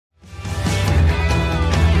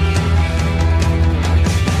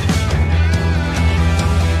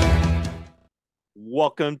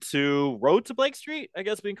Welcome to Road to Blake Street, I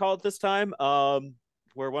guess we can call it this time.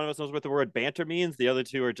 Where one of us knows what the word banter means, the other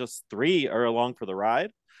two are just three are along for the ride.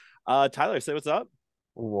 Tyler, say what's up.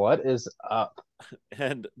 What is up?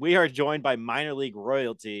 And we are joined by minor league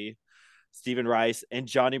royalty, Stephen Rice and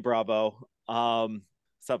Johnny Bravo.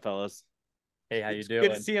 What's up, fellas? Hey, how you It's good to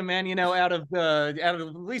doing? see him, man. You know, out of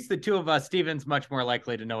at least the two of us, Steven's much more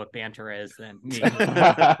likely to know what banter is than me.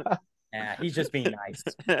 Yeah, he's just being nice.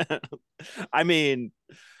 I mean,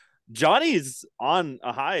 Johnny's on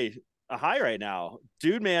a high right now.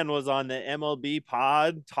 Dude man was on the MLB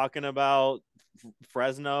pod talking about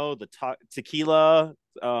Fresno, the tequila.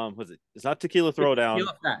 Was it? It's not tequila throwdown.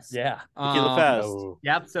 Tequila Fest. Yeah. Tequila Fest. Oh,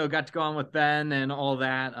 Yep. So got to go on with Ben and all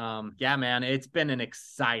that. Yeah, man, it's been an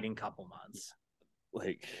exciting couple months.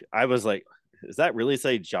 Like I was like, does that really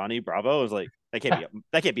say Johnny Bravo? I was like, that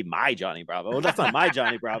can't be my Johnny Bravo. That's not my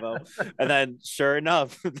Johnny Bravo. And then sure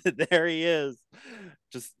enough, there he is.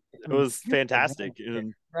 Just it was fantastic.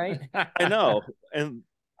 And Right? I know. And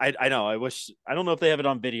I know. I don't know if they have it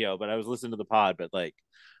on video, but I was listening to the pod, but like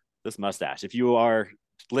this mustache. If you are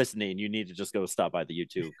listening, you need to just go stop by the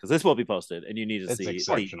YouTube because this will be posted and you need to it's see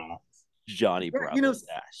exceptional. Johnny Yeah, Bravo you know,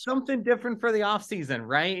 stash. something different for the off season,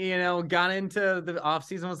 right? You know, got into the off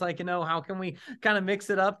season, was like, you know, how can we kind of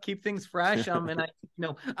mix it up, keep things fresh? And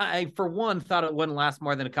I for one thought it wouldn't last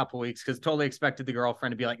more than a couple weeks because totally expected the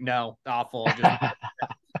girlfriend to be like, no, awful.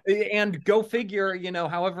 And go figure, you know,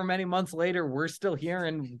 however many months later, we're still here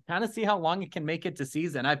and kind of see how long it can make it to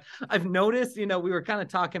season. I've noticed, you know, we were kind of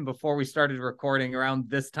talking before we started recording around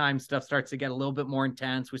this time, stuff starts to get a little bit more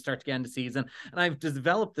intense. We start to get into season. And I've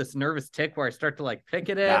developed this nervous tick where I start to like pick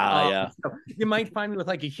at it. Yeah. So you might find me with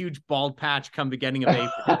like a huge bald patch come beginning of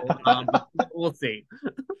April. We'll see.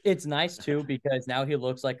 It's nice too because now he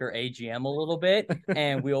looks like our AGM a little bit,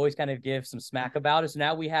 and we always kind of give some smack about it. So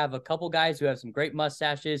now we have a couple guys who have some great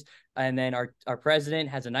mustaches, and then our president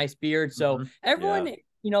has a nice beard. So everyone,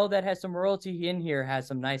 that has some royalty in here has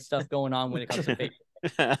some nice stuff going on when it comes to face.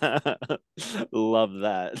 Love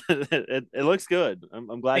that. It looks good.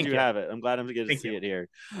 I'm glad Thank you you. have it. I'm glad I'm getting to Thank see you. it here.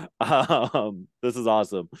 This is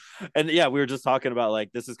awesome. And yeah, we were just talking about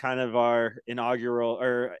like this is kind of our inaugural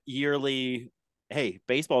or yearly. Hey,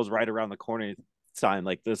 baseball's right around the corner time.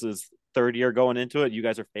 Like this is third year going into it. You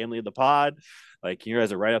guys are family of the pod. Like you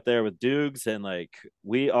guys are right up there with Dukes, and like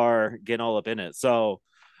we are getting all up in it. So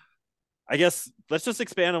I guess let's just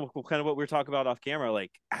expand on kind of what we were talking about off camera.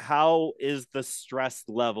 Like, how is the stress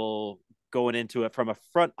level going into it from a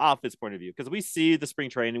front office point of view? Because we see the spring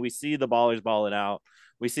training, we see the ballers balling out,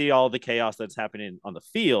 we see all the chaos that's happening on the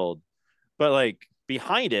field, but like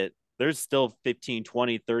behind it, there's still 15,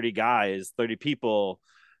 20, 30 guys, 30 people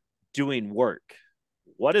doing work.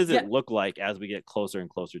 What does it look like as we get closer and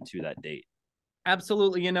closer to that date?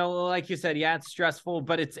 Absolutely. You know, like you said, yeah, it's stressful,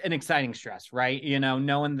 but it's an exciting stress, right? You know,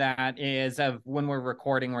 knowing that is of when we're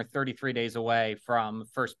recording, we're 33 days away from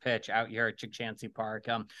first pitch out here at Chick Park.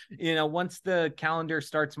 Once the calendar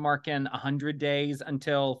starts marking 100 days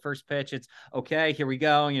until first pitch, it's okay, here we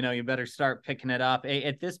go. You know, you better start picking it up.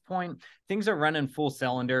 At this point, things are running full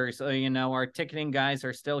cylinders. Our ticketing guys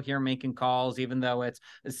are still here making calls, even though it's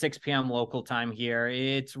 6 p.m. local time here.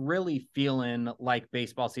 It's really feeling like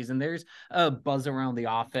baseball season. There's a buzz around the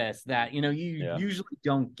office that you usually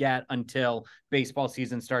don't get until baseball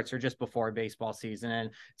season starts or just before baseball season, and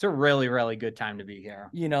it's a really, really good time to be here.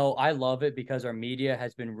 I love it because our media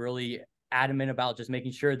has been really adamant about just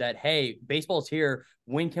making sure that, hey, baseball's here.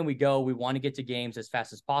 When can we go? We want to get to games as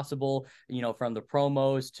fast as possible, from the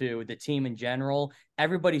promos to the team in general.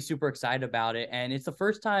 Everybody's super excited about it. And it's the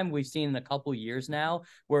first time we've seen in a couple years now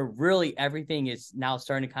where really everything is now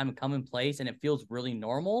starting to kind of come in place and it feels really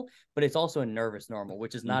normal, but it's also a nervous normal,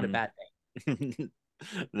 which is not a bad thing.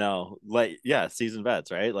 No, like, yeah, seasoned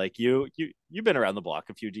vets, right? Like you've been around the block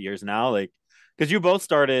a few years now, like, because you both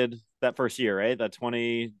started that first year, right? That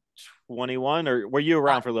 2021, or were you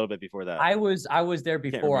around for a little bit before that? I was there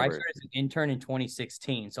before. I remember. started as an intern in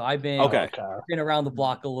 2016, so I've been Okay. been around the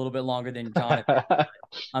block a little bit longer than Jonathan.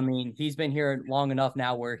 I mean, he's been here long enough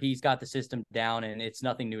now where he's got the system down and it's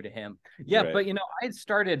nothing new to him. Yeah, Right. but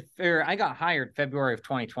I got hired February of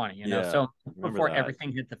 2020, so before that.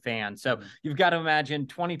 everything hit the fan. So you've got to imagine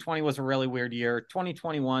 2020 was a really weird year.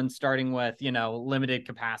 2021, starting with, limited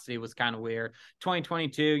capacity was kind of weird.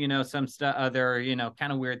 2022, some stuff, other,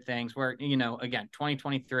 kind of weird things. where, again,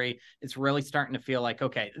 2023, it's really starting to feel like,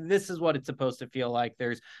 okay, this is what it's supposed to feel like.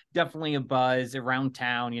 There's definitely a buzz around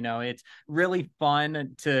town. It's really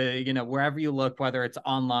fun to, wherever you look, whether it's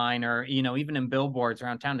online or, even in billboards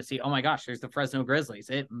around town, to see, oh my gosh, there's the Fresno Grizzlies.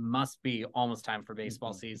 It must be almost time for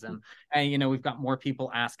baseball season. And, we've got more people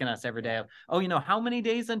asking us every day, oh, how many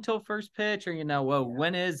days until first pitch? Or, well,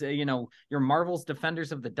 when is, your Marvel's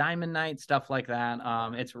Defenders of the Diamond Night, stuff like that.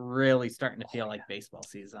 It's really starting to feel like baseball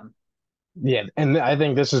season. Yeah, and I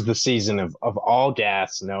think this is the season of all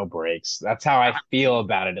gas, no breaks. That's how I feel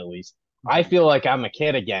about it, at least. I feel like I'm a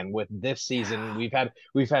kid again with this season.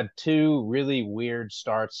 We've had two really weird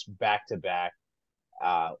starts back to back.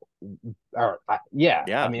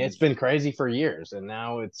 Yeah. I mean, it's been crazy for years, and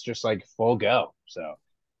now it's just like full go. So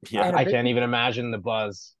Yeah, I can't even imagine the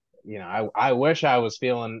buzz. I wish I was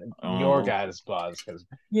feeling your guys' buzz, because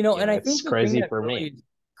and I think it's crazy for really me.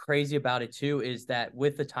 Crazy about it too is that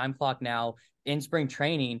with the time clock now in spring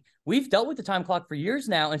training, we've dealt with the time clock for years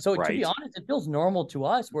now, and so to be honest, it feels normal to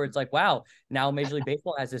us, where it's like, wow, now Major League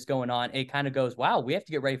Baseball has this going on. It kind of goes, wow, we have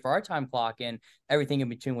to get ready for our time clock and everything in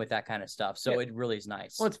between with that kind of stuff. So it really is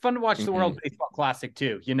nice. Well, it's fun to watch the World Baseball Classic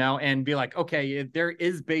too, and be like, okay, there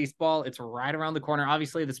is baseball. It's right around the corner.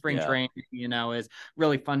 Obviously, the spring training, is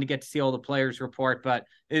really fun to get to see all the players report, but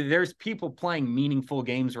there's people playing meaningful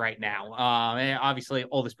games right now. Obviously,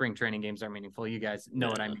 all the spring training games are meaningful. You guys know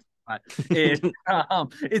what I mean. But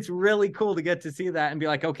it's really cool to get to see that and be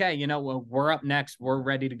like, okay, well, we're up next. We're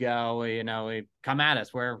ready to go. Come at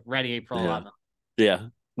us. We're ready April 11th. Yeah.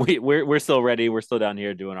 We're still ready. We're still down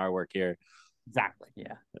here doing our work here. Exactly.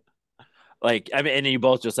 Yeah. Like, I mean, and you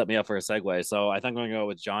both just set me up for a segue. So I think I'm going to go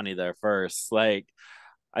with Johnny there first. Like,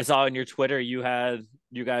 I saw on your Twitter, you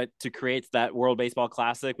got to create that World Baseball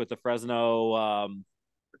Classic with the Fresno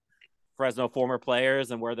former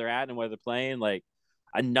players and where they're at and where they're playing. Like,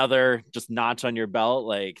 another just notch on your belt.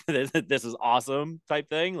 Like, this is awesome type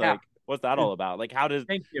thing. Like, what's that all about? Like,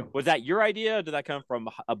 was that your idea? Did that come from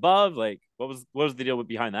above? Like, what was the deal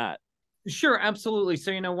behind that? Sure, absolutely.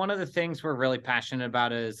 So, one of the things we're really passionate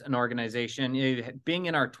about as an organization, being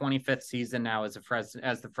in our 25th season now as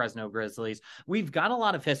the Fresno Grizzlies, we've got a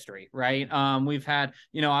lot of history, right? We've had,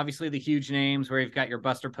 obviously the huge names where you've got your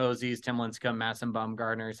Buster Posies, Tim Lincecum, Madison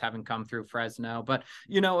Bumgarners having come through Fresno. But,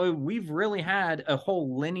 we've really had a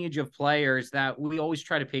whole lineage of players that we always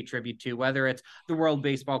try to pay tribute to, whether it's the World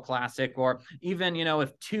Baseball Classic or even,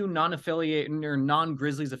 if two non-affiliate or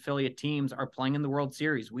non-Grizzlies affiliate teams are playing in the World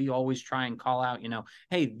Series, we always try and call out,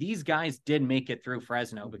 hey, these guys did make it through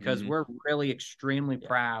Fresno, because we're really extremely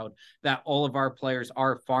proud that all of our players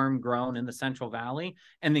are farm grown in the Central Valley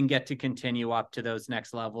and then get to continue up to those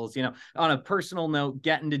next levels. On a personal note,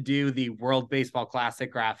 getting to do the World Baseball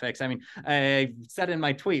Classic graphics. I mean, I said in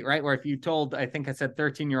my tweet, right, where if you told, I think I said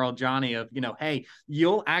 13-year-old Johnny of, hey,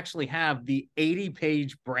 you'll actually have the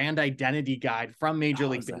 80-page brand identity guide from Major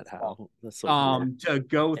League Baseball to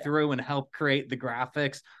go through and help create the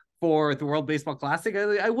graphics for the World Baseball Classic,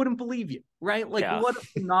 I wouldn't believe you, right? Like, what a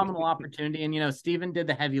phenomenal opportunity. And, Steven did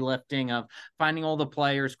the heavy lifting of finding all the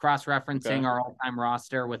players, cross-referencing our all-time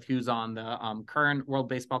roster with who's on the current World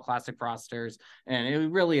Baseball Classic rosters. And it was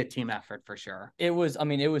really a team effort for sure. It was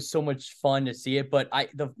so much fun to see it. But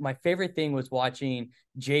my favorite thing was watching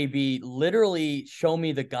JB literally show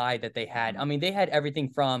me the guide that they had. I mean, they had everything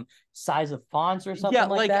from size of fonts or something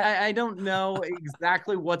like that. I don't know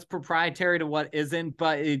exactly what's proprietary to what isn't,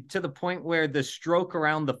 but to the point where the stroke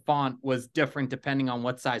around the font was different depending on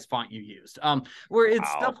what size font you used. Where it's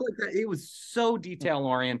stuff like that. It was so detail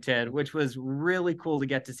oriented, which was really cool to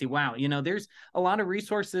get to see. Wow, there's a lot of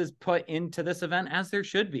resources put into this event, as there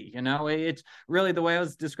should be. It's really, the way I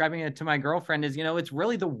was describing it to my girlfriend is, it's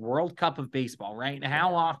really the World Cup of baseball, right?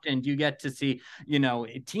 How often do you get to see,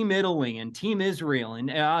 Team Italy and Team Israel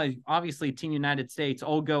and obviously Team United States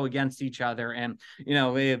all go against each other, and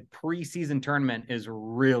a preseason tournament is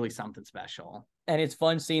really something special. And it's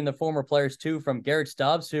fun seeing the former players too, from Garrett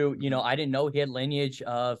Stubbs, who, I didn't know he had lineage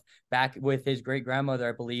of back with his great grandmother,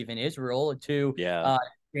 I believe, in Israel, to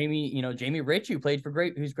Jamie Rich, who's playing for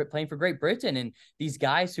Great Britain, and these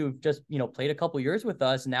guys who've just, played a couple years with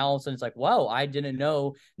us. Now all of a sudden it's like, wow, I didn't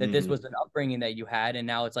know that this was an upbringing that you had. And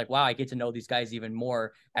now it's like, wow, I get to know these guys even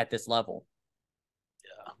more at this level.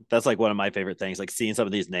 Yeah, that's like one of my favorite things, like seeing some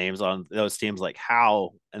of these names on those teams, like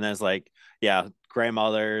how, and then it's like,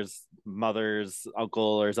 grandmothers, mothers, uncle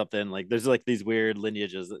or something. Like, there's like these weird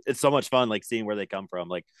lineages. It's so much fun, like seeing where they come from.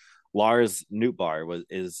 Like Lars Nootbaar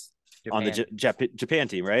is Japan. On the Japan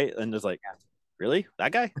team, right? And it's like, really,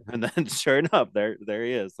 that guy? And then sure enough, there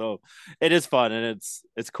he is. So it is fun, and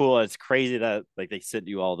it's cool. It's crazy that like they sent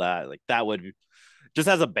you all that. Like, that would, just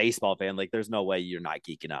as a baseball fan, like there's no way you're not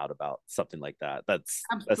geeking out about something like that. That's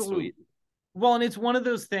sweet. Well, and it's one of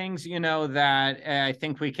those things, that I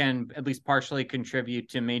think we can at least partially contribute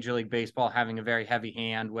to Major League Baseball having a very heavy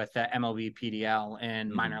hand with the MLB PDL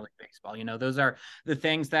and minor league baseball. Those are the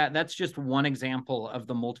things that's just one example of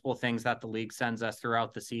the multiple things that the league sends us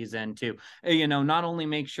throughout the season to, not only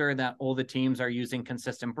make sure that all the teams are using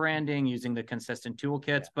consistent branding, using the consistent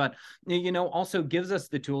toolkits, but, also gives us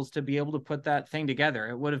the tools to be able to put that thing together.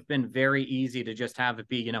 It would have been very easy to just have it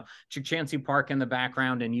be, Chick Park in the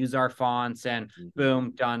background and use our fonts and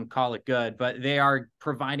boom, done, call it good. But they are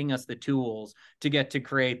providing us the tools to get to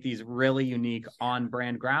create these really unique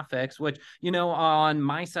on-brand graphics, which, on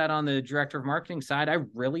my side, on the director of marketing side, I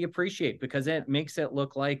really appreciate, because it makes it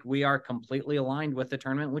look like we are completely aligned with the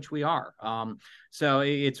tournament, which we are. So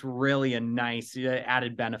it's really a nice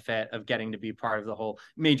added benefit of getting to be part of the whole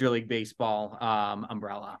Major League Baseball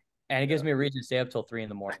umbrella. And it gives me a reason to stay up till 3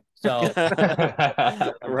 a.m. So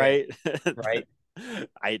right. Right.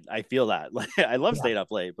 I feel that. Like, I love staying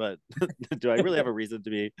up late, but do I really have a reason to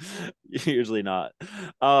be? Usually not.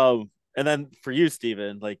 And then for you,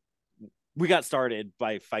 Steven, like, we got started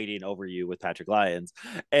by fighting over you with Patrick Lyons,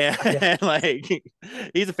 and like,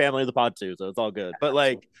 he's a family of the pod too, so it's all good. But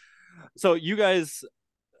like, so you guys,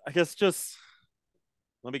 I guess, just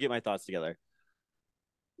let me get my thoughts together.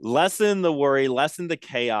 Lessen the worry, lessen the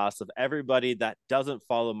chaos of everybody that doesn't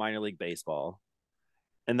follow minor league baseball.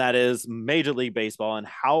 And that is Major League Baseball, and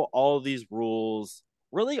how all of these rules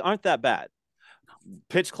really aren't that bad.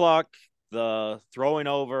 Pitch clock, the throwing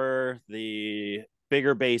over, the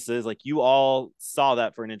bigger bases, like, you all saw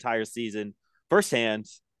that for an entire season firsthand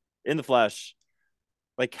in the flesh.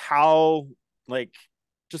 Like, how, like,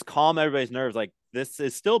 just calm everybody's nerves. Like, this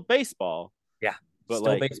is still baseball. Yeah. But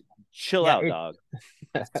still like, baseball. Chill out, dog.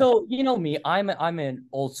 So, me, I'm an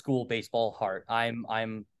old school baseball heart.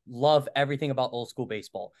 I'm love everything about old school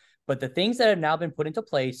baseball, but the things that have now been put into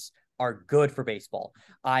place are good for baseball.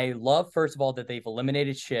 I love, first of all, that they've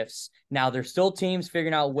eliminated shifts. Now there's still teams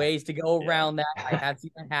figuring out ways to go around that. I have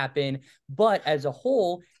seen that happen, but as a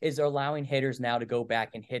whole is allowing hitters now to go back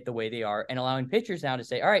and hit the way they are, and allowing pitchers now to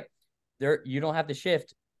say, all right, you don't have to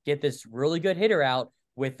shift, get this really good hitter out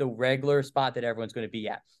with the regular spot that everyone's going to be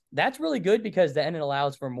at. That's really good, because then it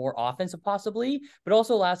allows for more offensive possibly, but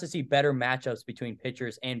also allows to see better matchups between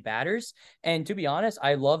pitchers and batters. And to be honest,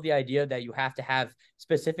 I love the idea that you have to have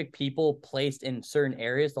specific people placed in certain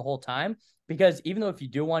areas the whole time, because even though if you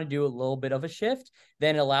do want to do a little bit of a shift,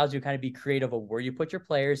 then it allows you to kind of be creative of where you put your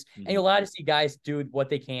players, and you allow to see guys do what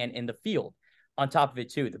they can in the field. On top of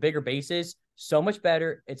it too, the bigger bases, so much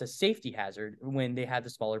better. It's a safety hazard when they have the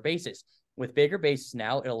smaller bases. With bigger bases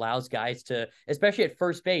now, it allows guys to, especially at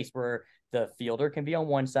first base, where the fielder can be on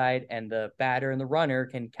one side and the batter and the runner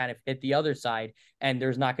can kind of hit the other side. And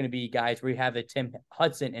there's not going to be guys where you have a Tim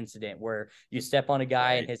Hudson incident where you step on a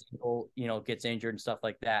guy and his ankle, gets injured and stuff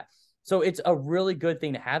like that. So it's a really good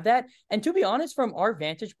thing to have that. And to be honest, from our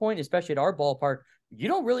vantage point, especially at our ballpark, you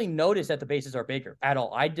don't really notice that the bases are bigger at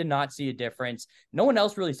all. I did not see a difference. No one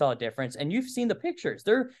else really saw a difference. And you've seen the pictures.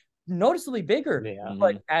 They're noticeably bigger,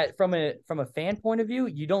 but from a fan point of view,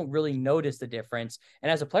 you don't really notice the difference.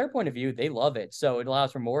 And as a player point of view, they love it. So it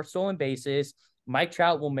allows for more stolen bases. Mike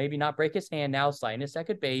Trout will maybe not break his hand now, sliding to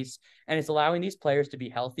second base, and it's allowing these players to be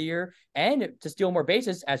healthier and to steal more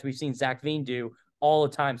bases, as we've seen Zach Veen do all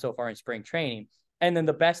the time so far in spring training. And then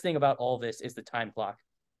the best thing about all this is the time clock.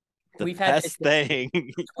 We've had best thing.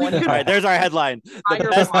 All right, there's our headline. The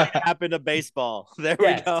best thing happened to baseball. There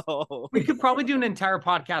we go. We could probably do an entire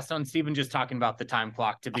podcast on Steven just talking about the time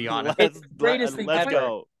clock, to be honest. It's the greatest thing let's ever.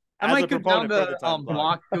 Go. I might go down to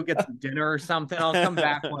block, go get some dinner or something. I'll come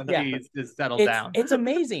back when these just settle down. It's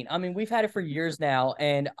amazing. I mean, we've had it for years now.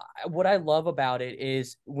 And what I love about it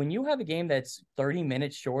is when you have a game that's 30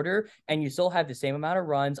 minutes shorter and you still have the same amount of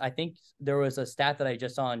runs. I think there was a stat that I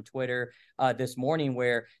just saw on Twitter this morning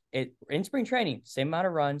where in spring training, same amount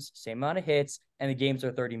of runs, same amount of hits, and the games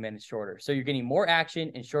are 30 minutes shorter. So you're getting more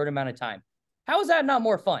action in short amount of time. How is that not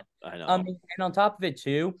more fun? I know. And on top of it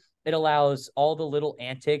too, it allows all the little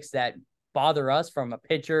antics that bother us, from a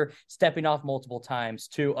pitcher stepping off multiple times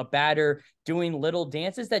to a batter doing little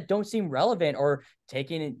dances that don't seem relevant, or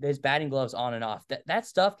taking his batting gloves on and off. That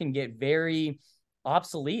stuff can get very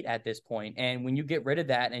obsolete at this point. And when you get rid of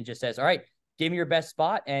that and just says, all right, give me your best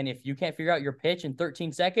spot, and if you can't figure out your pitch in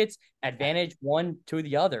 13 seconds, advantage one to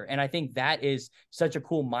the other. And I think that is such a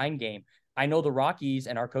cool mind game. I know the Rockies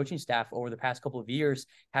and our coaching staff over the past couple of years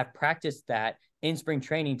have practiced that in spring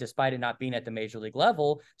training, despite it not being at the major league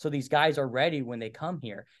level. So these guys are ready when they come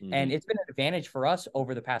here. And it's been an advantage for us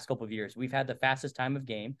over the past couple of years. We've had the fastest time of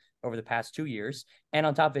game over the past 2 years. And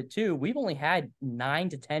on top of it too, we've only had 9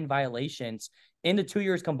 to 10 violations in the 2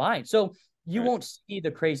 years combined. So you won't see the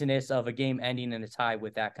craziness of a game ending in a tie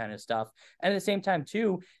with that kind of stuff. And at the same time,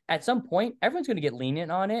 too, at some point, everyone's going to get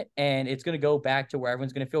lenient on it, and it's going to go back to where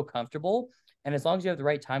everyone's going to feel comfortable. And as long as you have the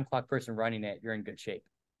right time clock person running it, you're in good shape.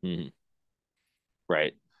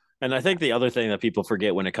 Right. And I think the other thing that people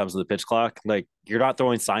forget when it comes to the pitch clock, like you're not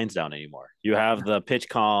throwing signs down anymore. You have the pitch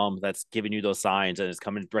calm that's giving you those signs, and it's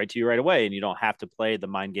coming right to you right away, and you don't have to play the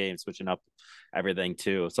mind game, switching up everything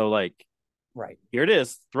too. So like, here it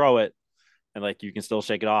is, throw it. And like you can still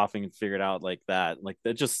shake it off and figure it out like that. Like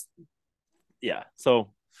that just,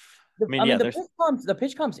 So the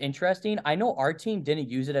pitch comp's interesting. I know our team didn't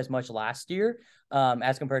use it as much last year,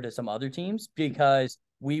 as compared to some other teams, because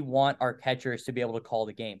we want our catchers to be able to call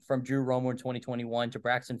the game. From Drew Romo in 2021 to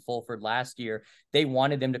Braxton Fulford last year, they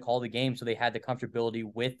wanted them to call the game so they had the comfortability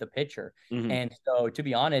with the pitcher. And so, to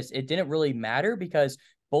be honest, it didn't really matter because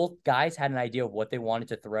both guys had an idea of what they wanted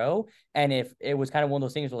to throw. And if it was kind of one of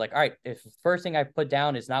those things where like, all right, if the first thing I put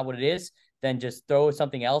down is not what it is, then just throw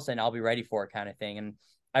something else and I'll be ready for it kind of thing. And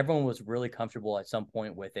everyone was really comfortable at some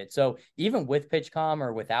point with it. So even with PitchCom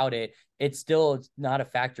or without it, it's still not a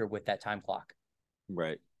factor with that time clock.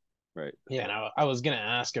 Right. Yeah, and I was going to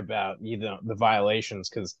ask about the violations,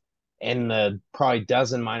 because in the probably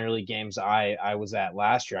dozen minor league games I was at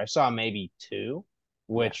last year, I saw maybe 2,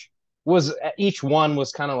 which was each one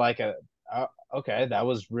was kind of like okay, that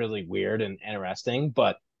was really weird and interesting,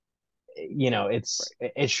 but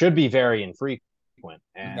it should be very infrequent.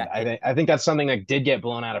 And I think that's something that did get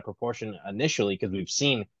blown out of proportion initially, because we've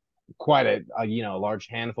seen quite a large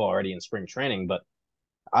handful already in spring training. But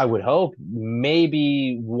I would hope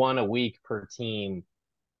maybe 1 a week per team,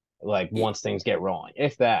 like once things get rolling,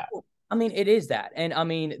 if that. I mean, it is that. And I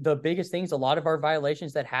mean, the biggest things, a lot of our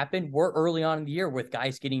violations that happened were early on in the year with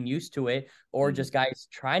guys getting used to it, or just guys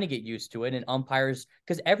trying to get used to it, and umpires,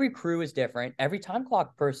 because every crew is different. Every time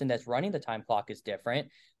clock person that's running the time clock is different.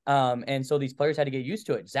 And so these players had to get used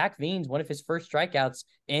to it. Zach Veen's, one of his first strikeouts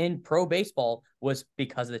in pro baseball was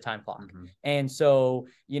because of the time clock. And so,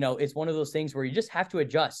 it's one of those things where you just have to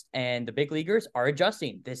adjust, and the big leaguers are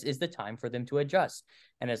adjusting. This is the time for them to adjust.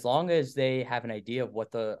 And as long as they have an idea of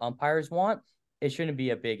what the umpires want, it shouldn't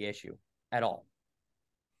be a big issue at all.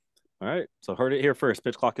 All right. So heard it here first.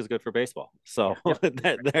 Pitch clock is good for baseball. So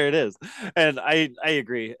there it is. And I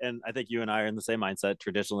agree. And I think you and I are in the same mindset,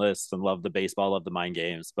 traditionalists, and love the baseball, love the mind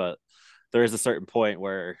games. But there is a certain point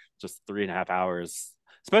where just 3.5 hours,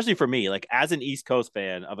 especially for me, like as an East Coast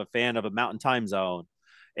fan of a mountain time zone,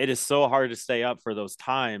 it is so hard to stay up for those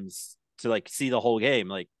times to like see the whole game.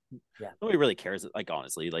 Like nobody really cares. Like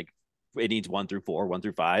honestly, like it needs 1 through 4, 1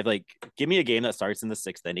 through 5. Like give me a game that starts in the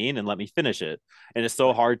 6th inning and let me finish it. And it's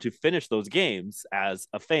so hard to finish those games as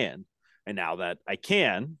a fan. And now that I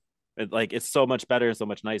can, it's so much better and so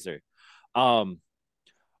much nicer.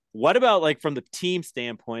 What about like from the team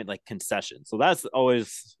standpoint, like concessions? So that's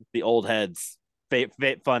always the old heads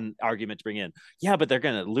fun argument to bring in. Yeah, but they're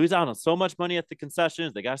going to lose out on so much money at the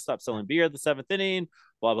concessions. They got to stop selling beer at the 7th inning,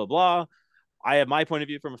 blah, blah, blah. I have my point of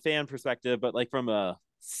view from a fan perspective, but like from a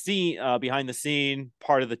scene behind the scene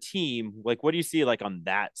part of the team, like what do you see like on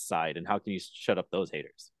that side, and how can you shut up those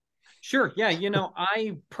haters? Sure. Yeah.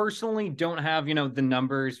 I personally don't have, the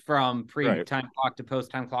numbers from pre-time clock to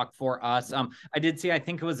post-time clock for us. I did see, I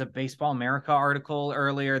think it was a Baseball America article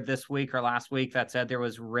earlier this week or last week that said there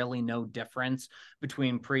was really no difference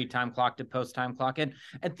between pre-time clock to post-time clock. And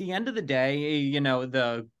at the end of the day,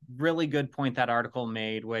 the really good point that article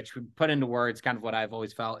made, which we put into words kind of what I've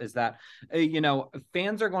always felt, is that,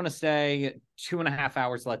 fans are going to stay 2.5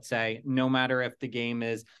 hours, let's say, no matter if the game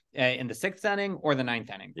is in the 6th inning or the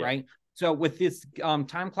 9th inning, right? So with this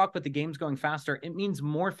time clock, with the games going faster, it means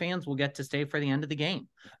more fans will get to stay for the end of the game,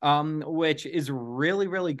 which is really,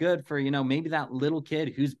 really good for, maybe that little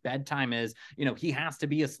kid whose bedtime is, he has to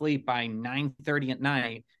be asleep by 9:30 at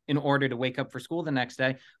night in order to wake up for school the next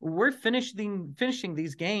day. We're finishing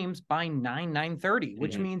these games by 9:30,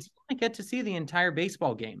 which means you might get to see the entire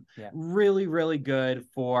baseball game. Really, really good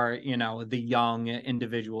for, the young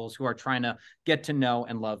individuals who are trying to get to know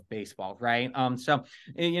and love baseball, right? So,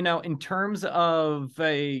 in terms of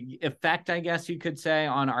a effect, I guess you could say,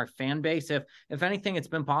 on our fan base, if anything, it's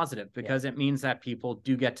been positive, because it means that people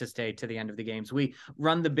do get to stay to the end of the games. We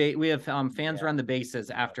run we have fans run the bases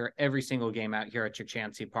after every single game out here at Chick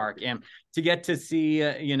Chansey Park. Park. And to get to see,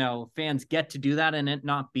 fans get to do that and it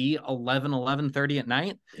not be 11:30 at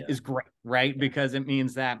night is great, right? Because it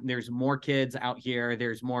means that there's more kids out here.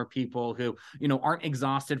 There's more people who, aren't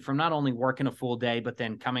exhausted from not only working a full day, but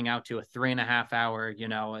then coming out to a 3.5 hour,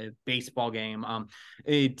 a baseball game,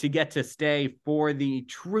 to get to stay for the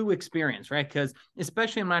true experience, right? Because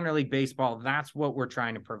especially in minor league baseball, that's what we're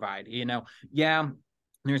trying to provide.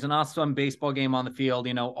 There's an awesome baseball game on the field.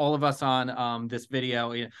 All of us on this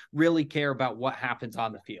video really care about what happens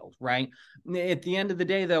on the field, right? At the end of the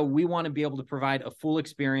day, though, we want to be able to provide a full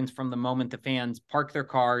experience from the moment the fans park their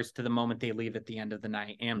cars to the moment they leave at the end of the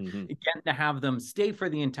night. And getting to have them stay for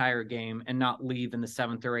the entire game and not leave in the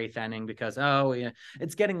 7th or 8th inning because,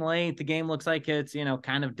 it's getting late. The game looks like it's,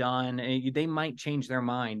 kind of done. They might change their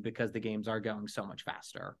mind because the games are going so much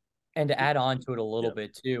faster. And to add on to it a little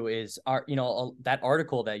bit too is that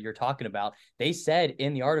article that you're talking about, they said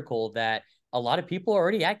in the article that a lot of people are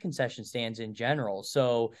already at concession stands in general.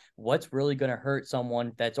 So what's really going to hurt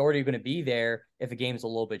someone that's already going to be there if a game's a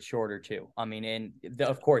little bit shorter too? I mean, and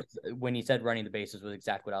of course, when he said running the bases was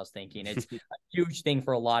exactly what I was thinking. It's a huge thing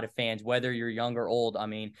for a lot of fans, whether you're young or old. I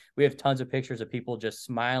mean, we have tons of pictures of people just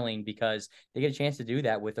smiling because they get a chance to do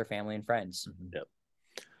that with their family and friends. Yep.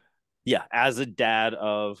 Yeah, as a dad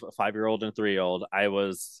of a 5-year-old and a 3-year-old, I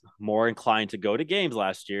was more inclined to go to games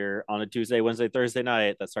last year on a Tuesday, Wednesday, Thursday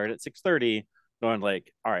night that started at 6:30, going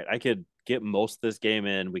like, all right, I could get most of this game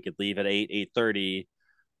in. We could leave at 8:30.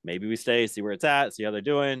 Maybe we stay, see where it's at, see how they're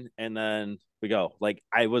doing, and then we go. Like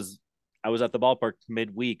I was at the ballpark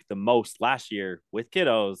midweek the most last year with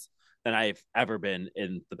kiddos than I've ever been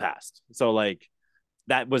in the past. So like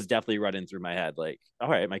that was definitely running through my head. Like, all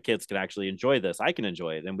right, my kids can actually enjoy this. I can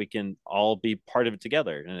enjoy it, and we can all be part of it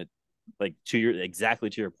together. And it, like exactly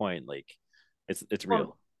to your point, like it's real.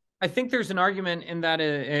 Well, I think there's an argument in that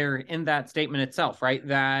in that statement itself, right?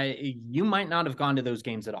 That you might not have gone to those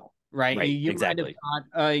games at all. Right. You exactly. might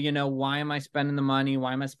have thought, why am I spending the money?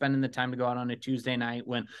 Why am I spending the time to go out on a Tuesday night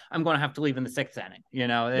when I'm going to have to leave in the 6th inning?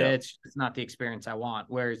 It's not the experience I want.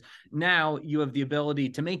 Whereas now you have the ability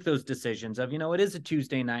to make those decisions of, it is a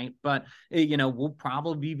Tuesday night, but, we'll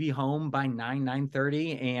probably be home by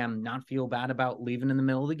 9:30 and not feel bad about leaving in the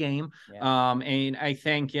middle of the game. Yeah. And I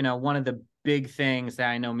think, one of the big things that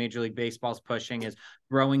I know Major League Baseball is pushing is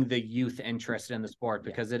growing the youth interest in the sport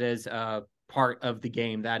because it is part of the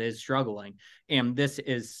game that is struggling. And this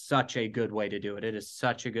is such a good way to do it. It is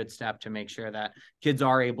such a good step to make sure that kids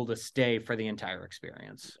are able to stay for the entire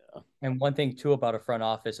experience. And one thing too about a front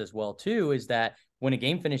office as well too is that when a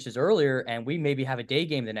game finishes earlier and we maybe have a day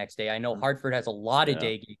game the next day, I know Hartford has a lot of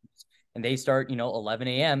day games and they start, 11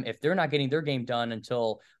 a.m. If they're not getting their game done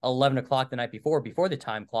until 11 o'clock the night before the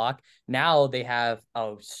time clock, now they have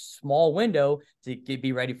a small window to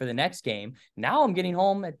be ready for the next game. Now I'm getting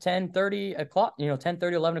home at 10:30 o'clock,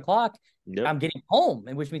 10:30, 11 o'clock. Yep. I'm getting home,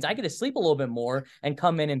 which means I get to sleep a little bit more and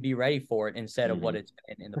come in and be ready for it instead of what it's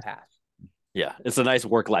been in the past. Yeah, it's a nice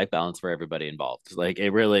work-life balance for everybody involved. Like it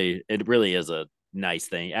really is a nice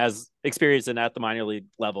thing as experiencing at the minor league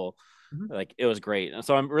level. Like it was great. And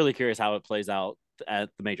so I'm really curious how it plays out at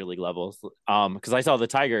the major league levels. Because I saw the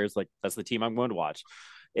Tigers, like that's the team I'm going to watch.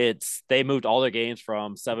 They moved all their games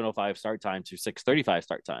from 7:05 start time to 6:35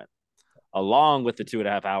 start time, along with the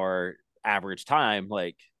 2.5 hour average time.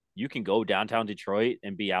 Like you can go downtown Detroit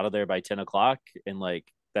and be out of there by 10 o'clock. And like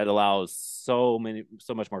that allows so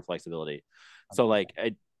much more flexibility. So like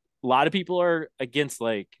a lot of people are against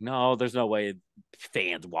like, no, there's no way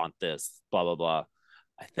fans want this, blah, blah, blah.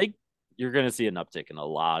 I think you're going to see an uptick in a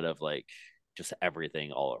lot of like just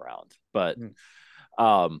everything all around. But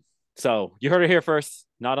so you heard it here first,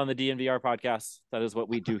 not on the DNVR podcast. That is what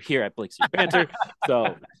we do here at Blake Street Banter.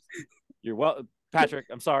 So you're well, Patrick,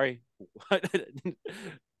 I'm sorry.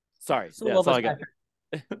 Sorry. Yeah, that's all I got.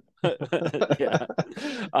 Yeah.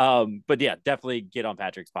 But yeah, definitely get on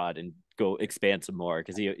Patrick's pod and go expand some more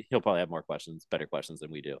because he'll probably have more questions, better questions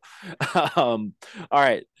than we do. All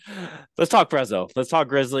right, let's talk Fresno. Let's talk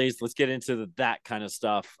Grizzlies. Let's get into that kind of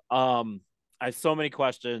stuff. I have so many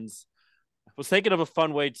questions. I was thinking of a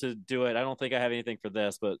fun way to do it. I don't think I have anything for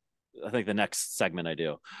this, but I think the next segment I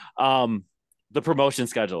do. The promotion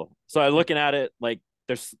schedule. So I'm looking at it like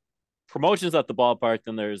there's promotions at the ballpark,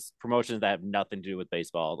 then there's promotions that have nothing to do with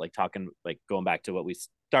baseball, like going back to what we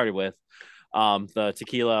started with, the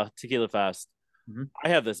tequila fest. I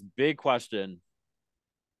have this big question: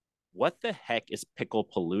 what the heck is Pickle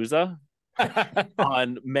Palooza?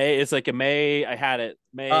 On May, it's like a May, I had it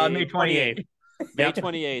May 28th. May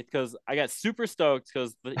 28th, because I got super stoked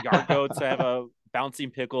because the Yard Goats have a bouncing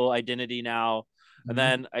pickle identity now. And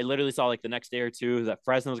then I literally saw like the next day or two that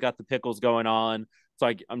Fresno's got the pickles going on.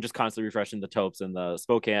 So I'm just constantly refreshing the Topes and the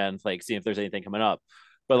Spokane, like seeing if there's anything coming up.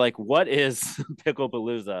 But like, what is Pickle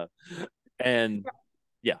Palooza? And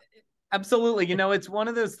yeah. Absolutely. It's one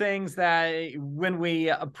of those things that when we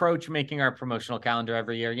approach making our promotional calendar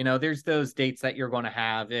every year, there's those dates that you're going to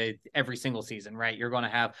have every single season, right? You're going to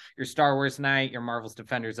have your Star Wars night, your Marvel's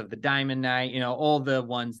Defenders of the Diamond night, all the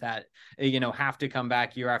ones that, have to come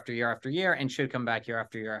back year after year after year and should come back year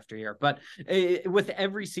after year after year. But with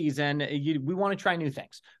every season, we want to try new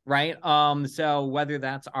things, right? So whether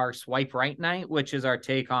that's our Swipe Right night, which is our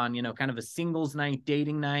take on, kind of a singles night,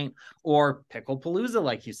 dating night, or Pickle Palooza,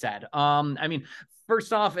 like you said. I mean,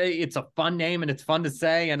 first off, it's a fun name and it's fun to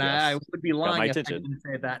say, and yes. I would be lying if I didn't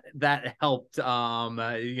say that helped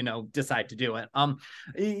decide to do it.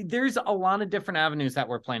 There's a lot of different avenues that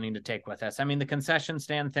we're planning to take with us. I mean, the concession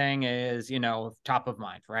stand thing is top of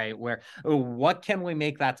mind, right? Where what can we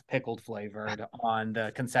make that's pickled flavored on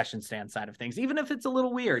the concession stand side of things, even if it's a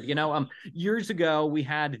little weird. Years ago we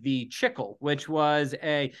had the chickle, which was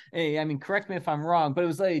I mean, correct me if I'm wrong, but it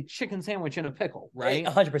was a chicken sandwich in a pickle, right?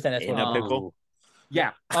 100%. That's in a pickle.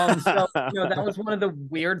 Yeah. So that was one of the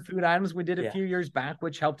weird food items we did a few years back,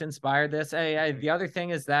 which helped inspire this. The other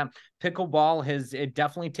thing is that pickleball has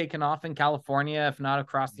definitely taken off in California, if not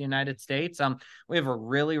across the United States. We have a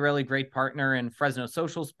really, really great partner in Fresno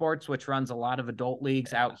Social Sports, which runs a lot of adult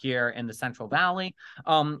leagues out here in the Central Valley,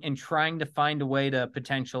 and trying to find a way to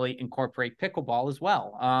potentially incorporate pickleball as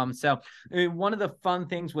well. So one of the fun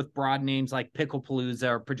things with broad names like Pickle Palooza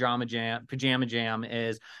or Pajama Jam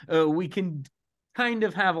is we can kind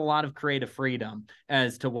of have a lot of creative freedom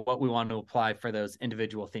as to what we want to apply for those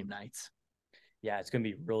individual theme nights. Yeah, it's going to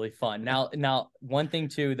be really fun. Now, one thing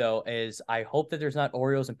too, though, is I hope that there's not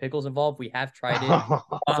Oreos and pickles involved. We have tried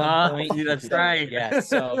it. That's right. Yeah.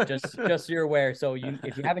 So just so you're aware. So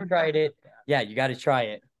if you haven't tried it, you got to try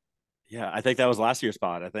it. Yeah, I think that was last year's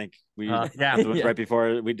pod. I think we right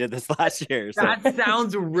before we did this last year. So. That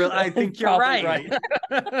sounds real. I think you're right.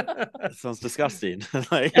 That sounds disgusting.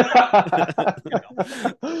 Like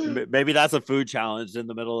maybe that's a food challenge in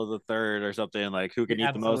the middle of the third or something. Like who can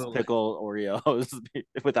eat the most pickle Oreos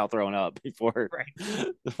without throwing up before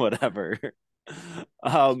whatever.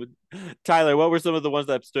 Tyler, what were some of the ones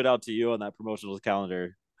that stood out to you on that promotional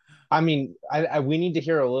calendar? I mean, we need to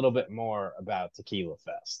hear a little bit more about Tequila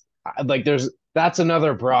Fest. Like that's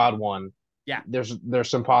another broad one. Yeah. There's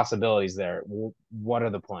some possibilities there. What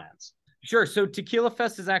are the plans? Sure. So Tequila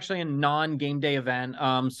Fest is actually a non-game day event.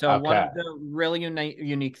 One of the really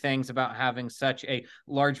unique things about having such a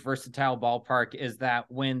large, versatile ballpark is that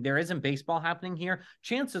when there isn't baseball happening here,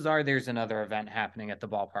 chances are there's another event happening at the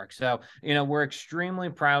ballpark. So, we're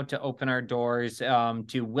extremely proud to open our doors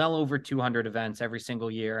to well over 200 events every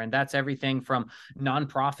single year. And that's everything from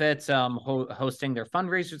nonprofits hosting their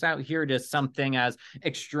fundraisers out here to something as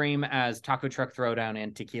extreme as Taco Truck Throwdown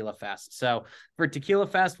and Tequila Fest. So for Tequila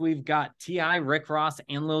Fest, we've got T.I., Rick Ross,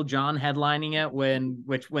 and Lil Jon headlining it.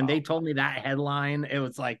 When they told me that headline, it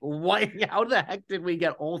was like, what? How the heck did we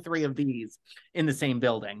get all three of these in the same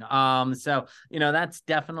building? So that's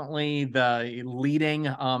definitely the leading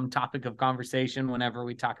topic of conversation whenever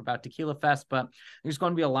we talk about Tequila Fest. But there's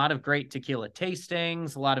going to be a lot of great tequila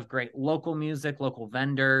tastings, a lot of great local music, local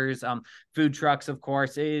vendors, food trucks, of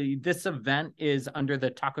course. This event is under the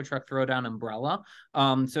Taco Truck Throwdown umbrella.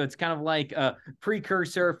 So it's kind of like a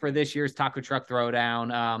precursor for this year's Taco Truck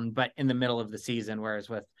Throwdown, but in the middle of the season, whereas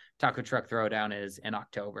with Taco Truck Throwdown is in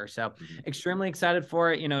October. So extremely excited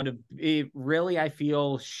for it. It really, I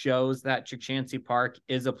feel, shows that Chukchansi Park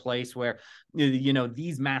is a place where,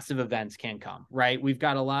 these massive events can come, right? We've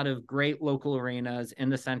got a lot of great local arenas in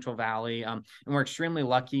the Central Valley, and we're extremely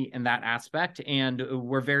lucky in that aspect. And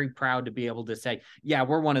we're very proud to be able to say, yeah,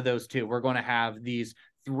 we're one of those too. We're going to have these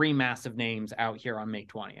 3 massive names out here on May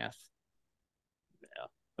 20th. Yeah,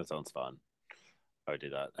 that sounds fun. I would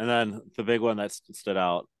do that. And then the big one that stood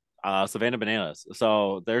out, Savannah Bananas.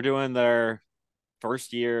 So they're doing their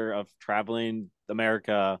first year of traveling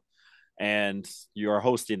America, and you are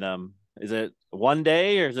hosting them. Is it one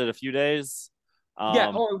day or is it a few days?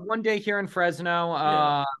 One day here in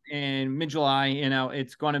Fresno in mid-July.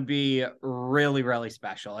 It's going to be really, really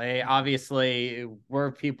special. Obviously,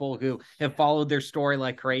 we're people who have followed their story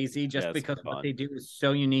like crazy just because what they do is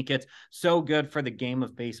so unique. It's so good for the game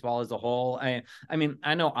of baseball as a whole. I mean,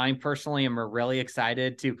 I know I personally am really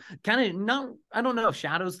excited to kind of I don't know if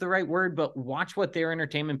shadow's the right word, but watch what their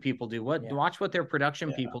entertainment people do, watch what their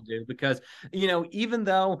production people do, because, even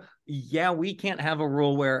though yeah, we can't have a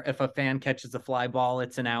rule where if a fan catches a fly ball,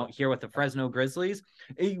 it's an out here with the Fresno Grizzlies.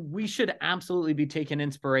 We should absolutely be taking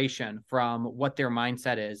inspiration from what their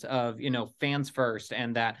mindset is of, fans first,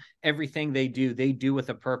 and that everything they do with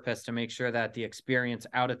a purpose to make sure that the experience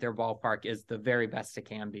out at their ballpark is the very best it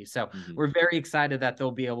can be. So we're very excited that they'll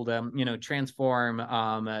be able to, transform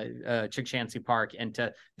Chick Park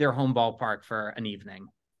into their home ballpark for an evening.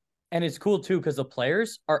 And it's cool too, because the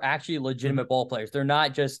players are actually legitimate ball players. They're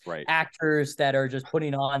not just actors that are just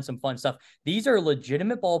putting on some fun stuff. These are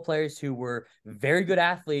legitimate ball players who were very good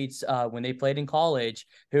athletes when they played in college,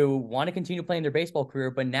 who want to continue playing their baseball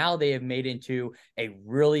career, but now they have made it into a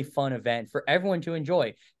really fun event for everyone to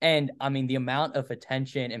enjoy. And I mean, the amount of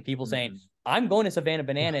attention and people saying, I'm going to Savannah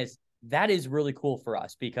Bananas, that is really cool for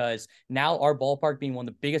us, because now our ballpark being one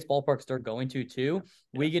of the biggest ballparks they're going to too,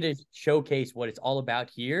 we get to showcase what it's all about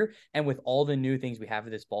here. And with all the new things we have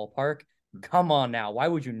at this ballpark, come on now. Why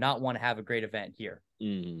would you not want to have a great event here?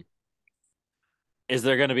 Is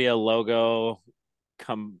there going to be a logo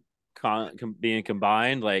being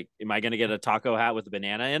combined? Like, am I going to get a taco hat with a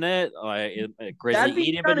banana in it? Like, a Grizzly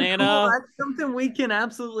eating a banana? Cool. That's something we can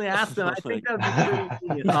absolutely ask them. I think that'd be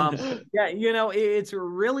pretty neat. It's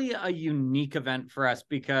really a unique event for us,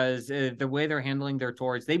 because the way they're handling their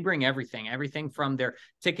tours, they bring everything from their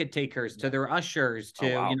ticket takers to their ushers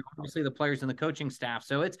to obviously the players and the coaching staff.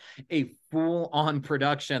 So it's a full-on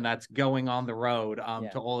production that's going on the road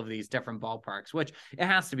to all of these different ballparks, which it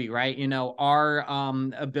has to be, right? Our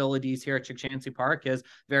abilities here at Chick Park is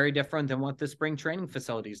very different than what the spring training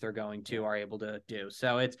facilities they're going to are able to do.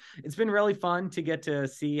 So it's been really fun to get to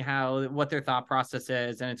see what their thought process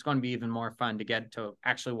is, and it's going to be even more fun to get to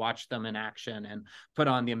actually watch them in action and put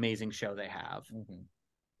on the amazing show they have.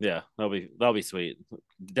 Yeah, that'll be sweet.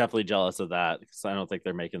 Definitely jealous of that, because I don't think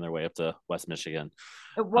they're making their way up to West Michigan.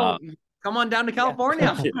 Well, come on down to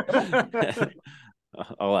California.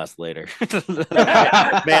 I'll ask later.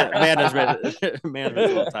 Management's a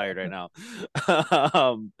little tired right now.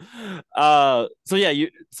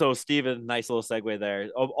 So Steven, nice little segue there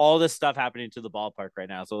of all this stuff happening to the ballpark right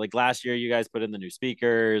now. So like last year, you guys put in the new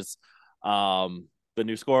speakers, the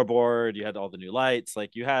new scoreboard, you had all the new lights,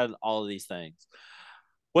 like you had all of these things.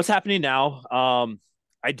 What's happening now?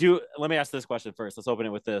 Let me ask this question first. Let's open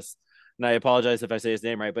it with this. And I apologize if I say his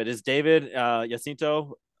name right, but is David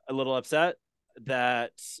Jacinto a little upset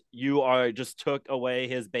that you just took away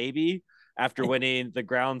his baby after winning the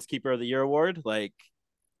Groundskeeper of the Year award? Like,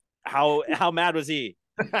 how mad was he?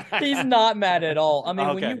 He's not mad at all. I mean,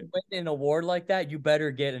 when you win an award like that, you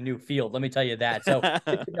better get a new field. Let me tell you that. So,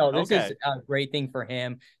 this is a great thing for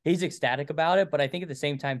him. He's ecstatic about it, but I think at the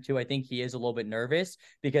same time too, I think he is a little bit nervous,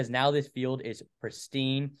 because now this field is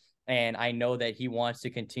pristine. And I know that he wants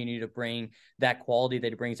to continue to bring that quality that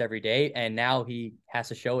he brings every day. And now he has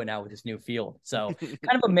to show it now with this new field. So kind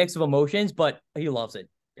of a mix of emotions, but he loves it.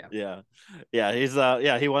 Yeah. He's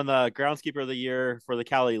he won the Groundskeeper of the Year for the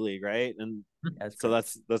Cali League, right? And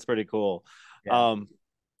that's pretty cool. Yeah.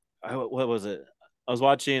 What was it? I was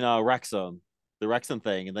watching the Wrexham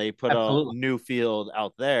thing, and they put a new field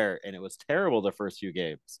out there, and it was terrible the first few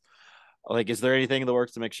games. Like, is there anything in the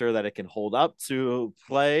works to make sure that it can hold up to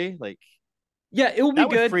play? Like, yeah, it will be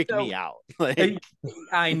good. Freak me out. Like,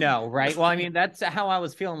 I know, right? Well, I mean, that's how I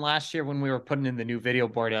was feeling last year when we were putting in the new video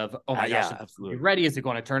board of, oh my gosh, absolutely ready? Is it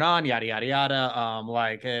going to turn on? Yada yada yada.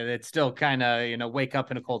 Like, it's still kind of wake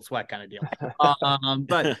up in a cold sweat kind of deal.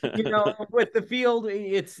 But with the field,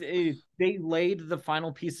 they laid the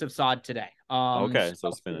final piece of sod today. So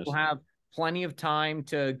it's finished. We'll have plenty of time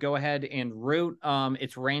to go ahead and root.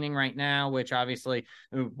 It's raining right now, which obviously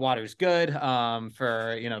water's good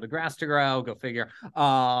for the grass to grow. Go figure.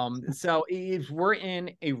 So we're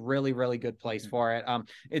in a really, really good place for it.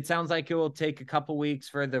 It sounds like it will take a couple weeks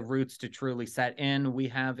for the roots to truly set in. We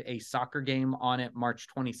have a soccer game on it March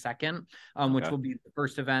 22nd, which will be the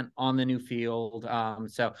first event on the new field.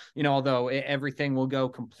 So although everything will go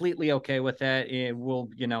completely okay with it, it will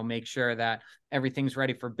make sure that everything's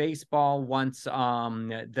ready for baseball. Once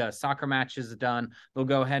the soccer match is done, they'll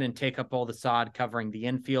go ahead and take up all the sod covering the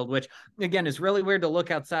infield, which again is really weird to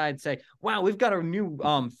look outside and say, wow, we've got a new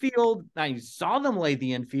field. I saw them lay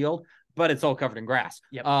the infield, but it's all covered in grass.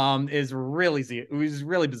 It was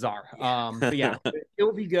really bizarre. But yeah,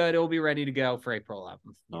 it'll be good. It'll be ready to go for April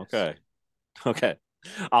 11th. Okay.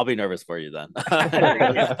 I'll be nervous for you then.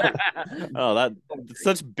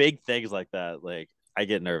 Such big things like that. Like, I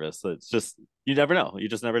get nervous. It's just, you never know. You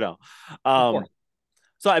just never know.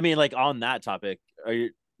 So, I mean, like, on that topic,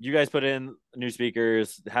 you guys put in new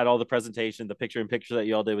speakers, had all the presentation, the picture-in-picture that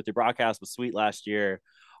you all did with your broadcast was sweet last year.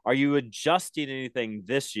 Are you adjusting anything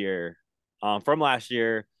this year from last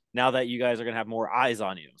year now that you guys are going to have more eyes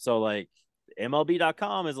on you. So like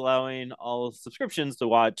MLB.com is allowing all subscriptions to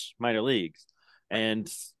watch minor leagues,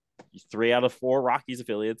 and 3 out of 4 Rockies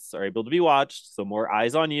affiliates are able to be watched. So more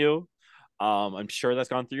eyes on you. I'm sure that's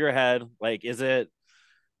gone through your head. Like, is it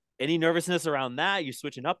any nervousness around that? You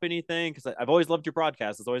switching up anything? Because I've always loved your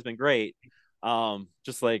broadcast. It's always been great.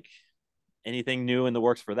 Just like anything new in the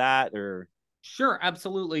works for that, or Sure,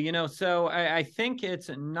 absolutely. So I think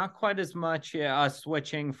it's not quite as much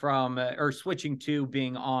switching from or switching to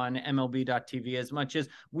being on MLB.TV as much as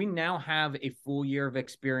we now have a full year of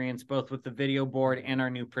experience, both with the video board and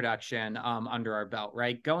our new production under our belt,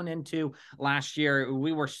 right? Going into last year,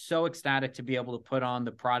 we were so ecstatic to be able to put on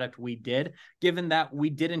the product we did, given that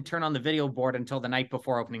we didn't turn on the video board until the night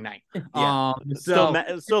before opening night. Yeah. Still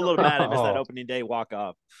a little mad I missed that opening day walk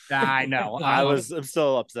up. I know. I'm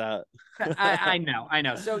so upset. I know.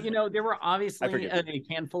 So, there were obviously a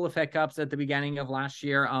handful of hiccups at the beginning of last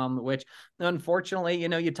year, which unfortunately,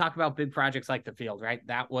 you talk about big projects like the field, right?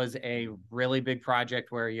 That was a really big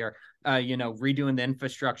project where you're, redoing the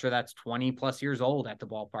infrastructure that's 20 plus years old at the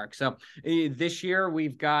ballpark. So this year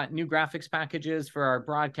we've got new graphics packages for our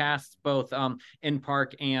broadcasts, both in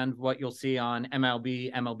park and what you'll see on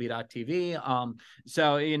MLB.TV.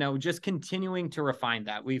 So, just continuing to refine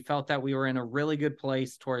that. We felt that we were in a really good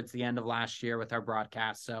place towards the end of last year with our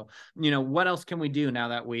broadcast. So, what else can we do now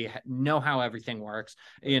that we know how everything works?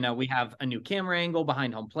 We have a new camera angle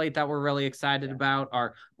behind home plate that we're really excited about.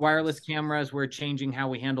 Our wireless cameras, we're changing how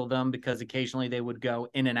we handle them because occasionally they would go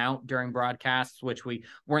in and out during broadcasts, which we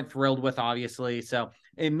weren't thrilled with, obviously. So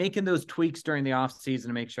making those tweaks during the off season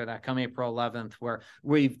to make sure that come April 11th, where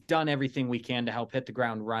we've done everything we can to help hit the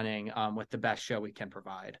ground running with the best show we can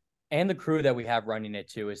provide. And the crew that we have running it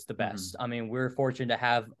too is the best. I mean, we're fortunate to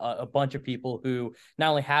have a bunch of people who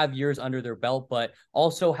not only have years under their belt, but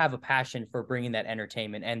also have a passion for bringing that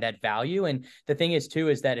entertainment and that value. And the thing is too,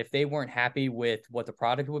 is that if they weren't happy with what the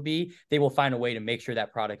product would be, they will find a way to make sure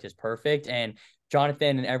that product is perfect. And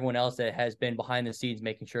Jonathan and everyone else that has been behind the scenes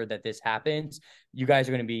making sure that this happens, you guys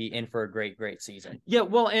are going to be in for a great, great season. Yeah,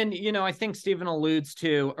 well, and, I think Stephen alludes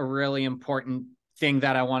to a really important thing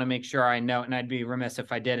that I want to make sure I note, and I'd be remiss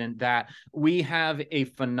if I didn't, that we have a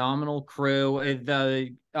phenomenal crew.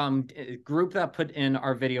 The group that put in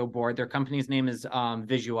our video board, their company's name is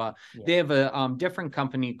Visua. Yeah. They have a different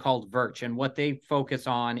company called Virch, and what they focus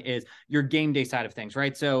on is your game day side of things,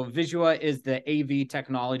 right? So Visua is the AV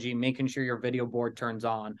technology, making sure your video board turns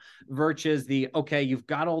on. Virch is okay, you've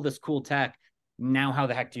got all this cool tech, now how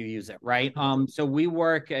the heck do you use it, right? So we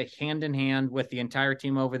work hand in hand with the entire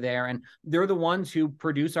team over there, and they're the ones who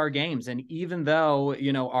produce our games. And even though,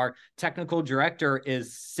 our technical director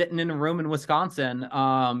is sitting in a room in Wisconsin,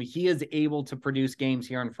 he is able to produce games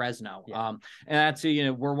here in Fresno. Yeah. And that's,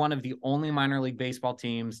 we're one of the only minor league baseball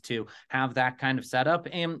teams to have that kind of setup,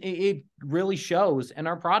 and it really shows in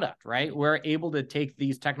our product, right? We're able to take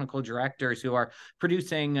these technical directors who are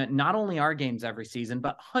producing not only our games every season,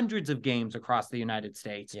 but hundreds of games across the United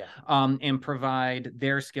States, and provide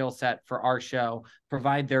their skill set for our show,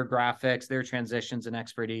 provide their graphics, their transitions and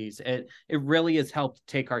expertise. It really has helped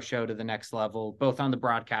take our show to the next level, both on the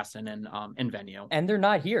broadcast and in venue. And they're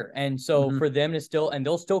not here. And so for them to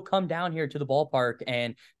they'll still come down here to the ballpark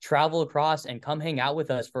and travel across and come hang out with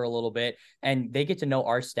us for a little bit. And they get to know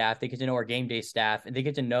our staff, they get to know our game day staff, and they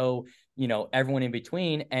get to know everyone in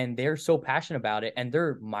between, and they're so passionate about it, and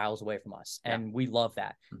they're miles away from us. And we love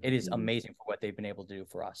that. It is amazing for what they've been able to do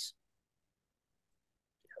for us.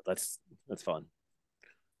 That's fun.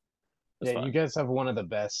 Fun. You guys have one of the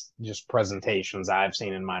best just presentations I've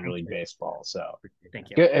seen in minor league baseball. So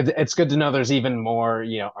thank you. It's good to know there's even more,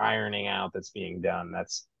 ironing out that's being done.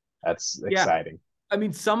 That's exciting. I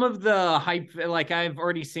mean, some of the hype, like I've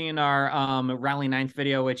already seen our Rally Ninth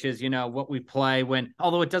video, which is, what we play when,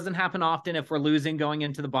 although it doesn't happen often if we're losing going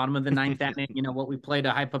into the bottom of the ninth inning, what we play to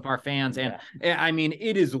hype up our fans. And I mean,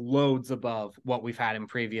 it is loads above what we've had in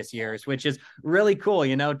previous years, which is really cool,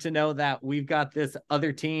 to know that we've got this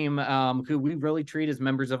other team who we really treat as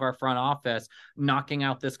members of our front office, knocking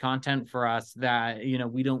out this content for us that,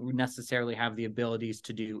 we don't necessarily have the abilities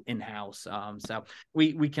to do in-house. So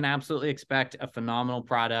we can absolutely expect a phenomenal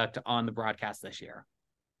product on the broadcast this year,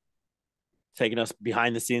 taking us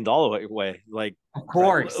behind the scenes all the way, like of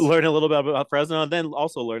course learn a little bit about Fresno, and then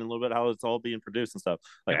also learn a little bit how it's all being produced and stuff.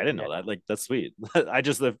 Like I didn't know that. Like that's sweet. I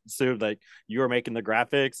just assumed like you were making the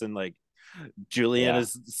graphics and like Julian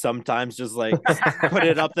is sometimes just like put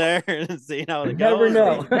it up there and see how it Never goes.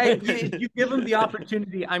 know. Hey, you give him the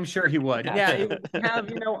opportunity, I'm sure he would. Yeah, we have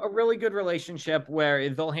a really good relationship where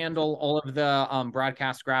they'll handle all of the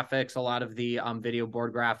broadcast graphics, a lot of the video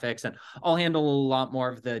board graphics, and I'll handle a lot more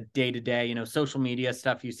of the day-to-day, social media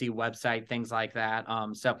stuff you see, website, things like that.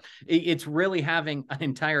 So it's really having an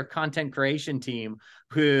entire content creation team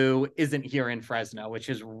who isn't here in Fresno, which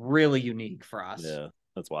is really unique for us. Yeah,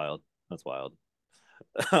 that's wild. That's wild.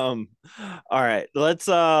 All right, let's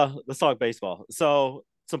talk baseball. So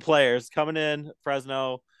some players coming in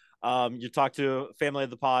Fresno. You talked to family of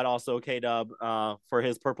the pod, also K-Dub, for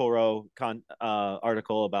his Purple Row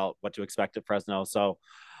article about what to expect at Fresno. So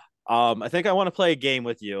I think I want to play a game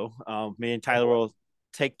with you. Me and Tyler will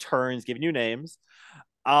take turns giving you names.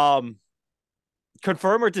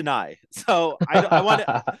 Confirm or deny. So I want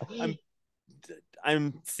to.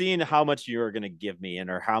 I'm seeing how much you're going to give me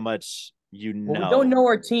or how much you know. Well, we don't know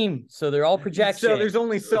our team, so they're all projections. So there's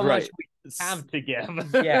only so much we have to give.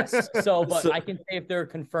 Yes. But I can say if they're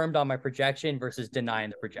confirmed on my projection versus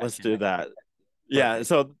denying the projection. Let's do that. Yeah.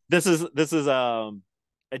 So this is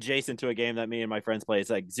adjacent to a game that me and my friends play.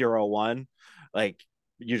 It's like 0-1. Like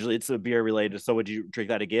usually it's a beer related. So would you drink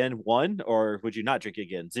that again? 1, or would you not drink it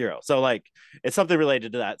again? 0. So like it's something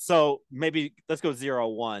related to that. So maybe let's go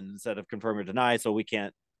 0-1 instead of confirm or deny. So we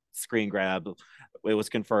can't screen grab. It was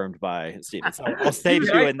confirmed by Steven. So I'll save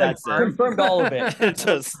you in that sense. Confirmed all of it.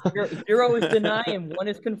 Just 0 is deny and 1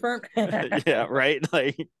 is confirmed. Yeah, right.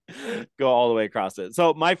 Like go all the way across it.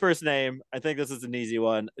 So my first name, I think this is an easy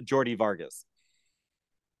one. Jordy Vargas.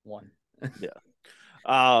 1. Yeah.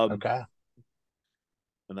 Okay.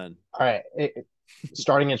 And then all right.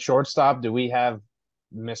 Starting at shortstop, do we have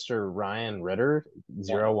Mr. Ryan Ritter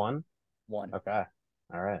 0-1? 1. Okay.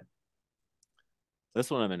 All right. This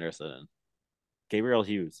one I'm interested in. Gabriel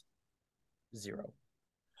Hughes. 0.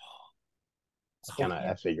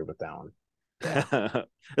 I figured with that one.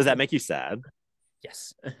 Does that make you sad?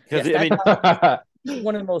 Yes. Because He's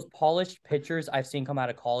one of the most polished pitchers I've seen come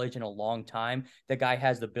out of college in a long time. The guy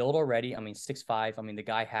has the build already. 6'5". The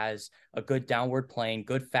guy has a good downward plane,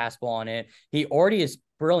 good fastball on it. He already is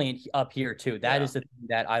brilliant up here too. That is the thing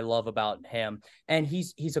that I love about him. And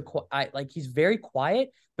he's very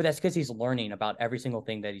quiet, but that's because he's learning about every single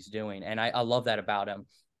thing that he's doing. And I love that about him.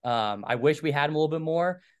 I wish we had him a little bit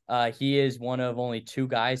more. He is one of only 2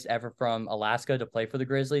 guys ever from Alaska to play for the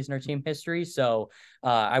Grizzlies in our team history. So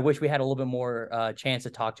I wish we had a little bit more chance to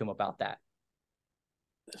talk to him about that.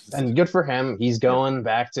 And good for him. He's going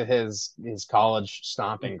back to his college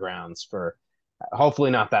stomping grounds for hopefully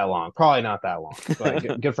not that long. Probably not that long.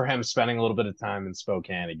 But good for him spending a little bit of time in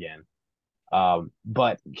Spokane again.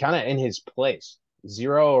 But kind of in his place,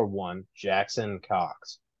 0 or 1, Jackson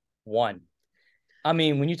Cox. 1.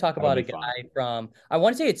 When you talk about a guy from, I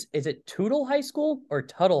want to say is it Tootle High School or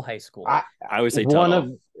Tuttle High School? I would say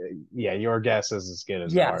Tuttle. Your guess is as good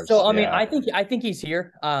as ours. So I think he's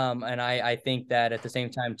here. And I think that at the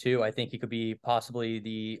same time too, I think he could be possibly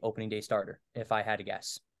the opening day starter if I had to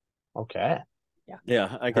guess. Okay.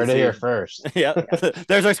 Yeah, I heard it here first. Yeah,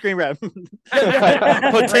 there's our screen grab.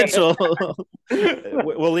 Potential.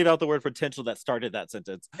 We'll leave out the word potential that started that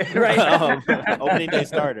sentence. Right. Opening day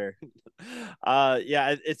starter.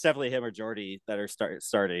 It's definitely him or Jordy that are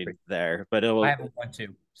starting there. But I have 1, 2.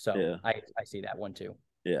 So I see that 1, 2.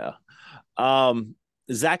 Yeah.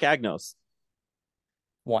 Zach Agnos.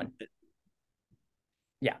 1.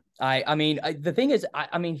 Yeah. The thing is,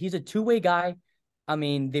 he's a 2-way guy.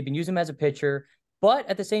 They've been using him as a pitcher, but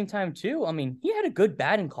at the same time too, he had a good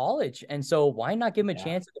bat in college. And so why not give him a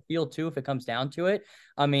chance at the field too, if it comes down to it?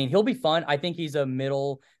 He'll be fun. I think he's a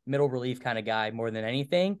middle relief kind of guy more than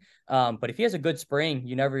anything. But if he has a good spring,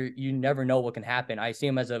 you never know what can happen. I see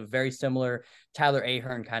him as a very similar Tyler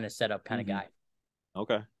Ahern kind of setup kind of guy.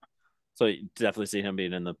 Okay. So you definitely see him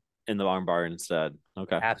being in the arm bar instead.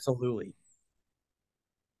 Okay. Absolutely.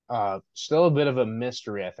 Still a bit of a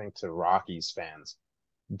mystery, I think, to Rockies fans.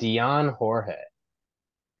 Dion Jorge.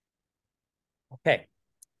 Okay.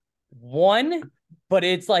 1, but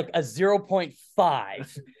it's like a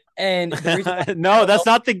 0.5. And the reason no, that's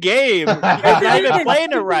not the game. You're not even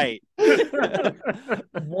playing it right.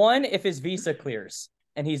 1, if his visa clears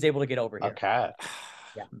and he's able to get over here. Okay.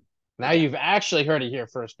 Yeah. Now you've actually heard it here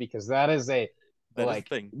first, because that is a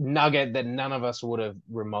thing. Nugget that none of us would have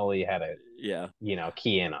remotely had a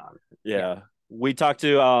key in on. Yeah. We talked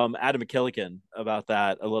to Adam McKillican about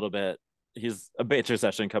that a little bit. He's a Banter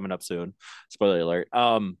session coming up soon. Spoiler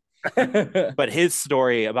alert. But his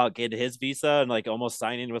story about getting his visa and like almost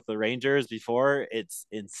signing with the Rangers before, it's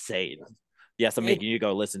insane. Yes, I'm making you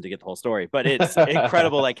go listen to get the whole story, but it's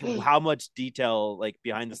incredible, like how much detail, like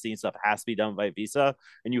behind the scenes stuff, has to be done by Visa,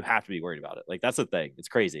 and you have to be worried about it. Like that's the thing. It's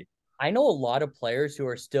crazy. I know a lot of players who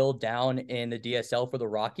are still down in the DSL for the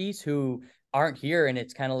Rockies who aren't here, and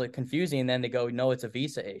it's kind of like confusing. And then they go, no, it's a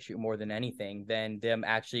visa issue more than anything than them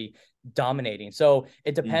actually dominating. So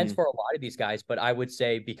it depends for a lot of these guys, but I would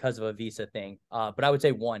say because of a visa thing. But I would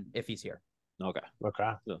say 1 if he's here. Okay.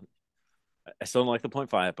 So, I still don't like the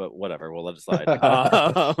 0.5, but whatever. We'll let it slide.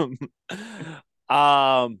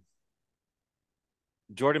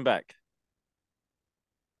 Jordan Beck.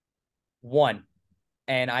 1.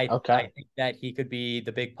 And I okay. think that he could be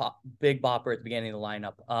the big bopper at the beginning of the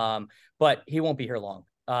lineup. But he won't be here long.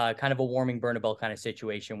 Kind of a warming Bernabel kind of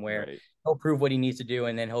situation where he'll prove what he needs to do,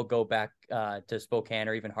 and then he'll go back to Spokane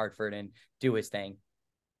or even Hartford and do his thing.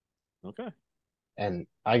 Okay. And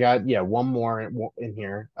I got one more in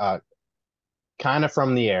here. Kind of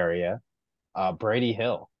from the area, Brady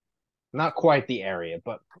Hill. Not quite the area,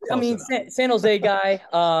 but I mean, enough. San Jose guy.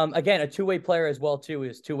 Again, a two-way player as well too.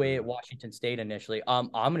 Is two-way at Washington State initially. I'm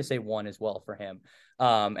going to say 1 as well for him.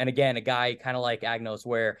 And again, a guy kind of like Agnos,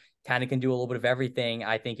 where kind of can do a little bit of everything.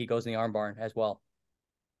 I think he goes in the arm barn as well.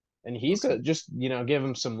 And he's just give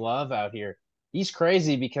him some love out here. He's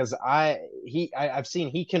crazy because I've seen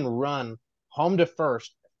he can run home to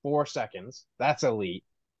first 4 seconds. That's elite.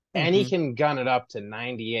 And he can gun it up to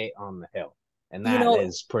 98 on the hill. And that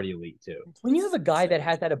is pretty elite too. When you have a guy that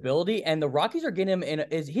has that ability, and the Rockies are getting him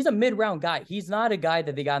he's a mid-round guy. He's not a guy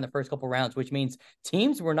that they got in the first couple rounds, which means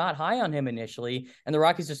teams were not high on him initially. And the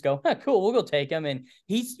Rockies just go, cool, we'll go take him. And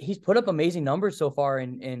he's put up amazing numbers so far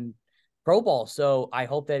in pro ball. So I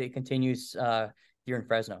hope that it continues here in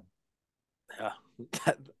Fresno. Yeah,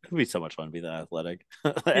 that would be so much fun to be that athletic.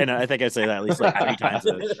 And I think I say that at least like 3 times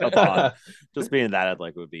a pod. Just being that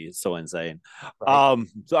athletic would be so insane. Right.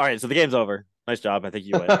 So all right, so the game's over. Nice job. I think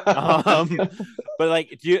you win. But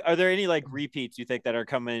like, are there any like repeats you think that are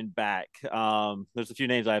coming back? There's a few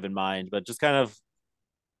names I have in mind, but just kind of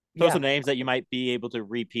throw some names that you might be able to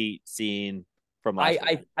repeat seeing from last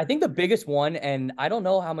year. I think the biggest one, and I don't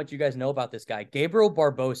know how much you guys know about this guy, Gabriel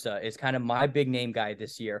Barbosa is kind of my big name guy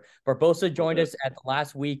this year. Barbosa joined us at the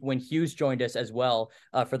last week when Hughes joined us as well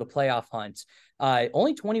for the playoff hunt.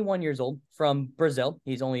 Only 21 years old, from Brazil.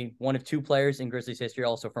 He's only one of 2 players in Grizzlies history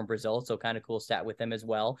also from Brazil, so kind of cool stat with him as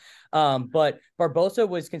well. But Barbosa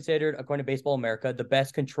was considered, according to Baseball America, the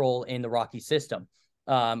best control in the Rocky system.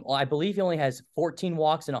 Well, I believe he only has 14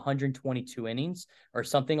 walks in 122 innings or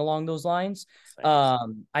something along those lines.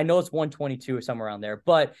 I know it's 122 or somewhere around there,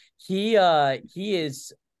 but he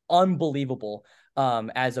is unbelievable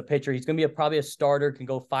as a pitcher. He's going to be probably a starter, can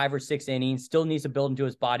go 5 or 6 innings, still needs to build into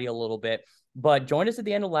his body a little bit, but joined us at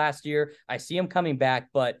the end of last year. I see him coming back,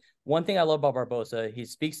 but one thing I love about Barbosa, he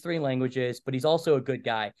speaks 3 languages, but he's also a good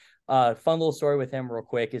guy. Fun little story with him real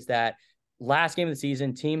quick is that last game of the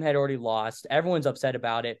season, team had already lost. Everyone's upset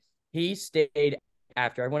about it. He stayed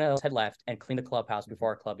after everyone else had left and cleaned the clubhouse before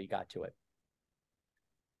our clubby got to it.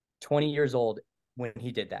 20 years old when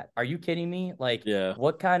he did that. Are you kidding me? Like,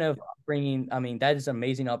 what kind of upbringing? I mean, that is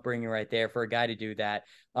amazing upbringing right there for a guy to do that.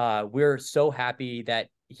 We're so happy that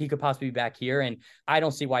he could possibly be back here, and I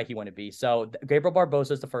don't see why he wouldn't be. So Gabriel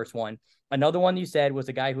Barbosa is the first one. Another one you said was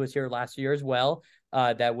a guy who was here last year as well.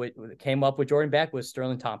 That came up with Jordan Beck was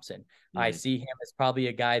Sterling Thompson. I see him as probably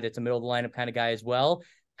a guy that's a middle of the lineup kind of guy as well.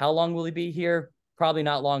 How long will he be here? Probably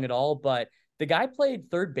not long at all, but the guy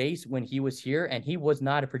played third base when he was here, and he was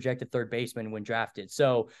not a projected third baseman when drafted.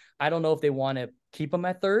 So I don't know if they want to keep him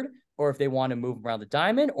at third or if they want to move him around the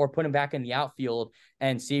diamond or put him back in the outfield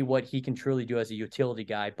and see what he can truly do as a utility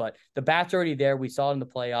guy. But the bat's already there. We saw it in the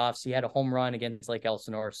playoffs. He had a home run against Lake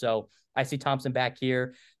Elsinore. So I see Thompson back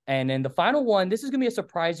here. And then the final one, this is going to be a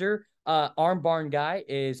surpriser. Arm barn guy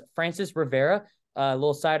is Francis Rivera, a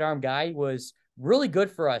little sidearm guy, was really good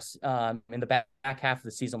for us in the back half of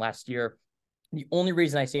the season last year. The only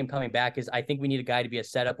reason I see him coming back is I think we need a guy to be a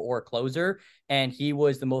setup or a closer, and he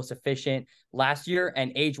was the most efficient last year.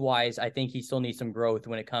 And age-wise, I think he still needs some growth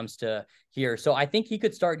when it comes to here. So I think he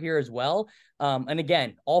could start here as well. And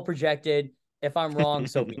again, all projected. If I'm wrong,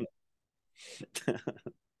 so be it.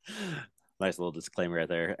 Nice little disclaimer right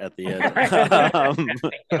there at the end.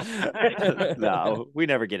 No, we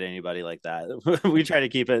never get anybody like that. We try to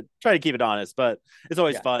keep it honest, but it's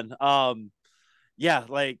always fun.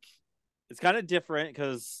 Like it's kind of different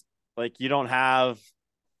because like you don't have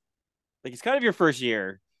like it's kind of your first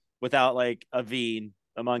year without like a Veen,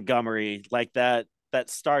 a Montgomery, like that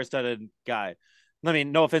star-studded guy. I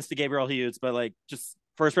mean, no offense to Gabriel Hughes, but like just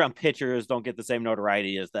first round pitchers don't get the same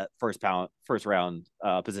notoriety as that first round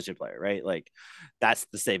position player, right? Like that's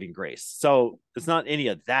the saving grace. So it's not any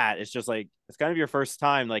of that. It's just like it's kind of your first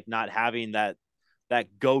time like not having that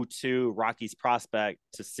go-to Rockies prospect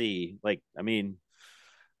to see. Like, I mean,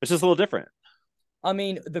 it's just a little different. I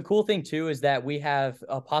mean, the cool thing too is that we have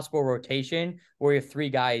a possible rotation where we have 3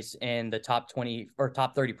 guys in the top 20 or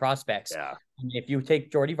top 30 prospects. Yeah. If you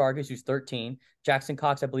take Jordy Vargas, who's 13, Jackson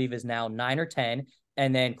Cox, I believe, is now 9 or 10,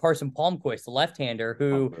 and then Carson Palmquist, the left-hander,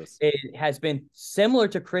 who has been similar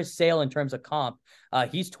to Chris Sale in terms of comp.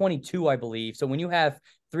 He's 22, I believe. So when you have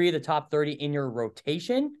 3 of the top 30 in your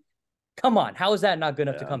rotation, come on, how is that not good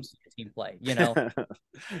enough to come see your team play? You know,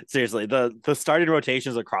 seriously, the starting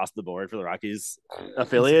rotations across the board for the Rockies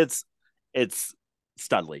affiliates, it's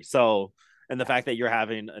studly. So, and the fact that you're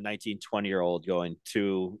having a 19, 20-year-old going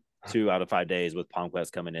 2 out of 5 days with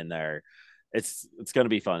Palmquist coming in there, it's going to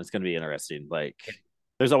be fun. It's going to be interesting. Like,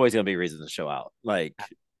 there's always going to be reasons to show out. Like,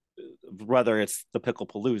 whether it's the Pickle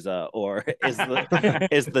Palooza or is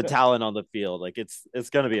the talent on the field, like it's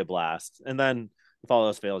going to be a blast. And then if all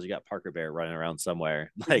else fails, you got Parker Bear running around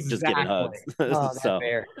somewhere, like just getting hugs. Oh, that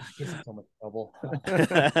bear gets in so much trouble.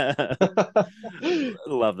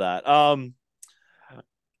 Love that. I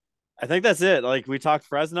think that's it. Like we talked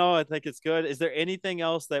Fresno. I think it's good. Is there anything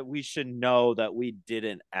else that we should know that we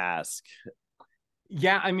didn't ask?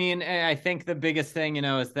 Yeah, I mean, I think the biggest thing,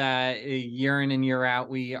 is that year in and year out,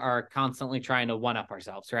 we are constantly trying to one up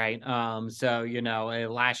ourselves, right? So,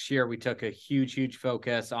 last year we took a huge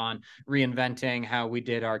focus on reinventing how we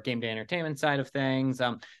did our game day entertainment side of things.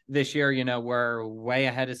 This year, we're way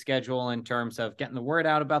ahead of schedule in terms of getting the word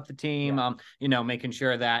out about the team, making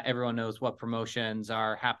sure that everyone knows what promotions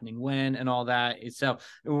are happening when and all that. So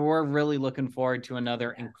we're really looking forward to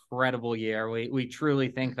another incredible year. We truly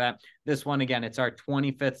think that this one, again, it's our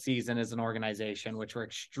 25th season as an organization, which we're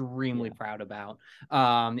extremely proud about.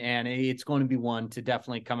 And it's going to be one to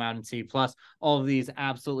definitely come out and see. Plus, all of these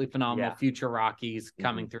absolutely phenomenal future Rockies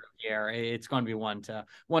coming through here. It's going to be one to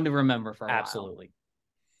remember for a Absolutely. while.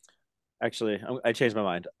 Actually, I changed my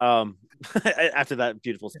mind. After that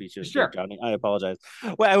beautiful speech, Sure. Johnny, I apologize.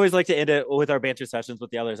 Well, I always like to end it with our banter sessions with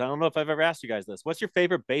the others. I don't know if I've ever asked you guys this. What's your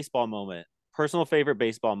favorite baseball moment? Personal favorite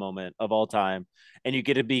baseball moment of all time, and you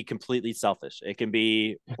get to be completely selfish. It can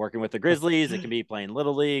be working with the Grizzlies, it can be playing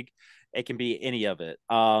Little League, it can be any of it.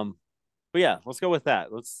 But yeah, let's go with that.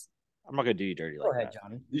 I'm not gonna do you dirty like that.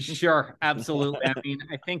 Johnny. Sure, absolutely. I mean,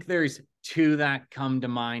 I think there's 2 that come to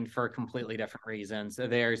mind for completely different reasons.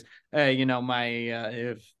 There's,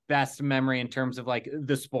 my best memory in terms of like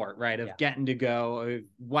the sport, right? Of getting to go,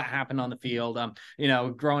 what happened on the field.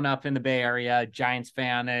 Growing up in the Bay Area, Giants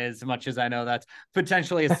fan, as much as I know that's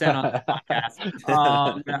potentially a sin on the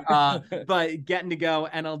podcast. But getting to go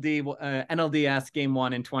NLDS Game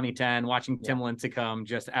 1 in 2010, watching Tim Lincecum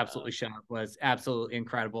just absolutely show up was absolutely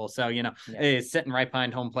incredible. So, sitting right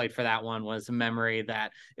behind home plate for that one was a memory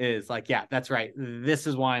that is like, yeah, that's right. This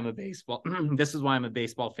is why I'm a baseball. This is why I'm a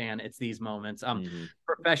baseball fan. It's these moments.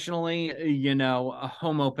 Professionally, a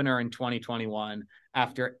home opener in 2021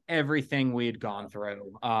 after everything we had gone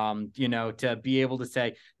through, to be able to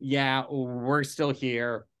say, yeah, we're still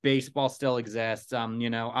here. Baseball still exists.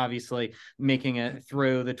 Obviously making it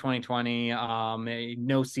through the 2020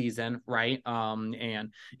 no season, right?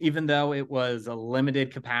 And even though it was a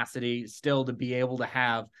limited capacity, still to be able to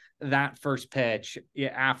have that first pitch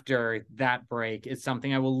after that break is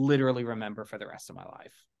something I will literally remember for the rest of my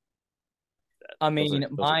life. I mean,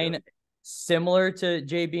 mine similar to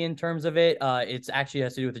JB in terms of it. It's actually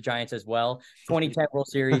has to do with the Giants as well. 2010 World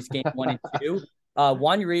Series Game 1 and 2.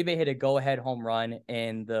 Juan Uribe hit a go-ahead home run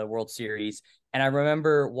in the World Series, and I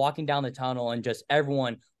remember walking down the tunnel and just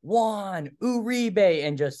everyone Juan Uribe,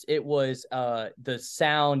 and just it was the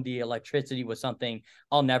sound, the electricity was something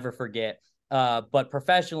I'll never forget. But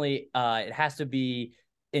professionally, it has to be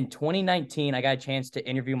in 2019. I got a chance to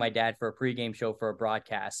interview my dad for a pregame show for a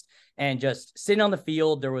broadcast, and just sitting on the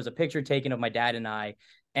field, there was a picture taken of my dad and I,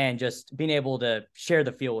 and just being able to share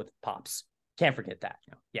the field with Pops. Can't forget that.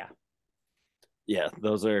 Yeah. Yeah,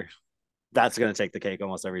 that's going to take the cake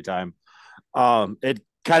almost every time. It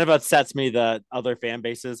kind of upsets me that other fan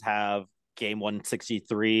bases have game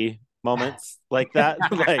 163 moments like that.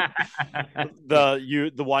 Like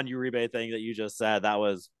the Juan Uribe thing that you just said, that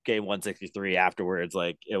was game 163 afterwards.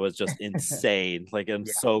 Like it was just insane. Like I'm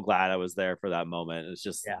so glad I was there for that moment. It's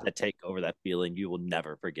just a take over that feeling. You will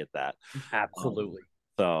never forget that. Absolutely.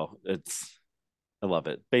 So I love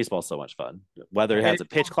it. Baseball's so much fun. Whether it has a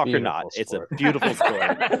pitch clock or not, it's a beautiful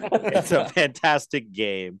sport. It's a fantastic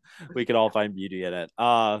game. We can all find beauty in it.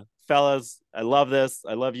 Fellas, I love this.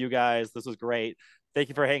 I love you guys. This was great. thank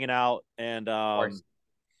you for hanging out, and let's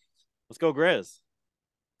go Grizz.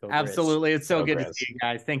 Go Grizz. Absolutely. It's so Go good Grizz. to see you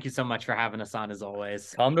guys. Thank you so much for having us on as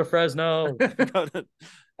always. Come to Fresno.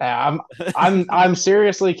 I'm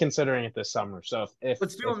seriously considering it this summer. So if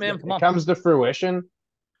Let's do it, man. if Come it on. comes to fruition,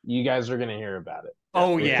 you guys are gonna hear about it.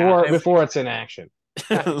 Oh yeah. Before it's in action.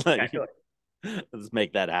 Like, let's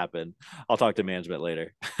make that happen. I'll talk to management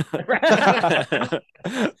later. All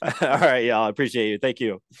right, y'all. I appreciate you. Thank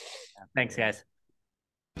you. Thanks, guys.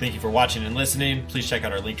 Thank you for watching and listening. Please check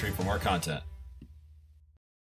out our link tree for more content.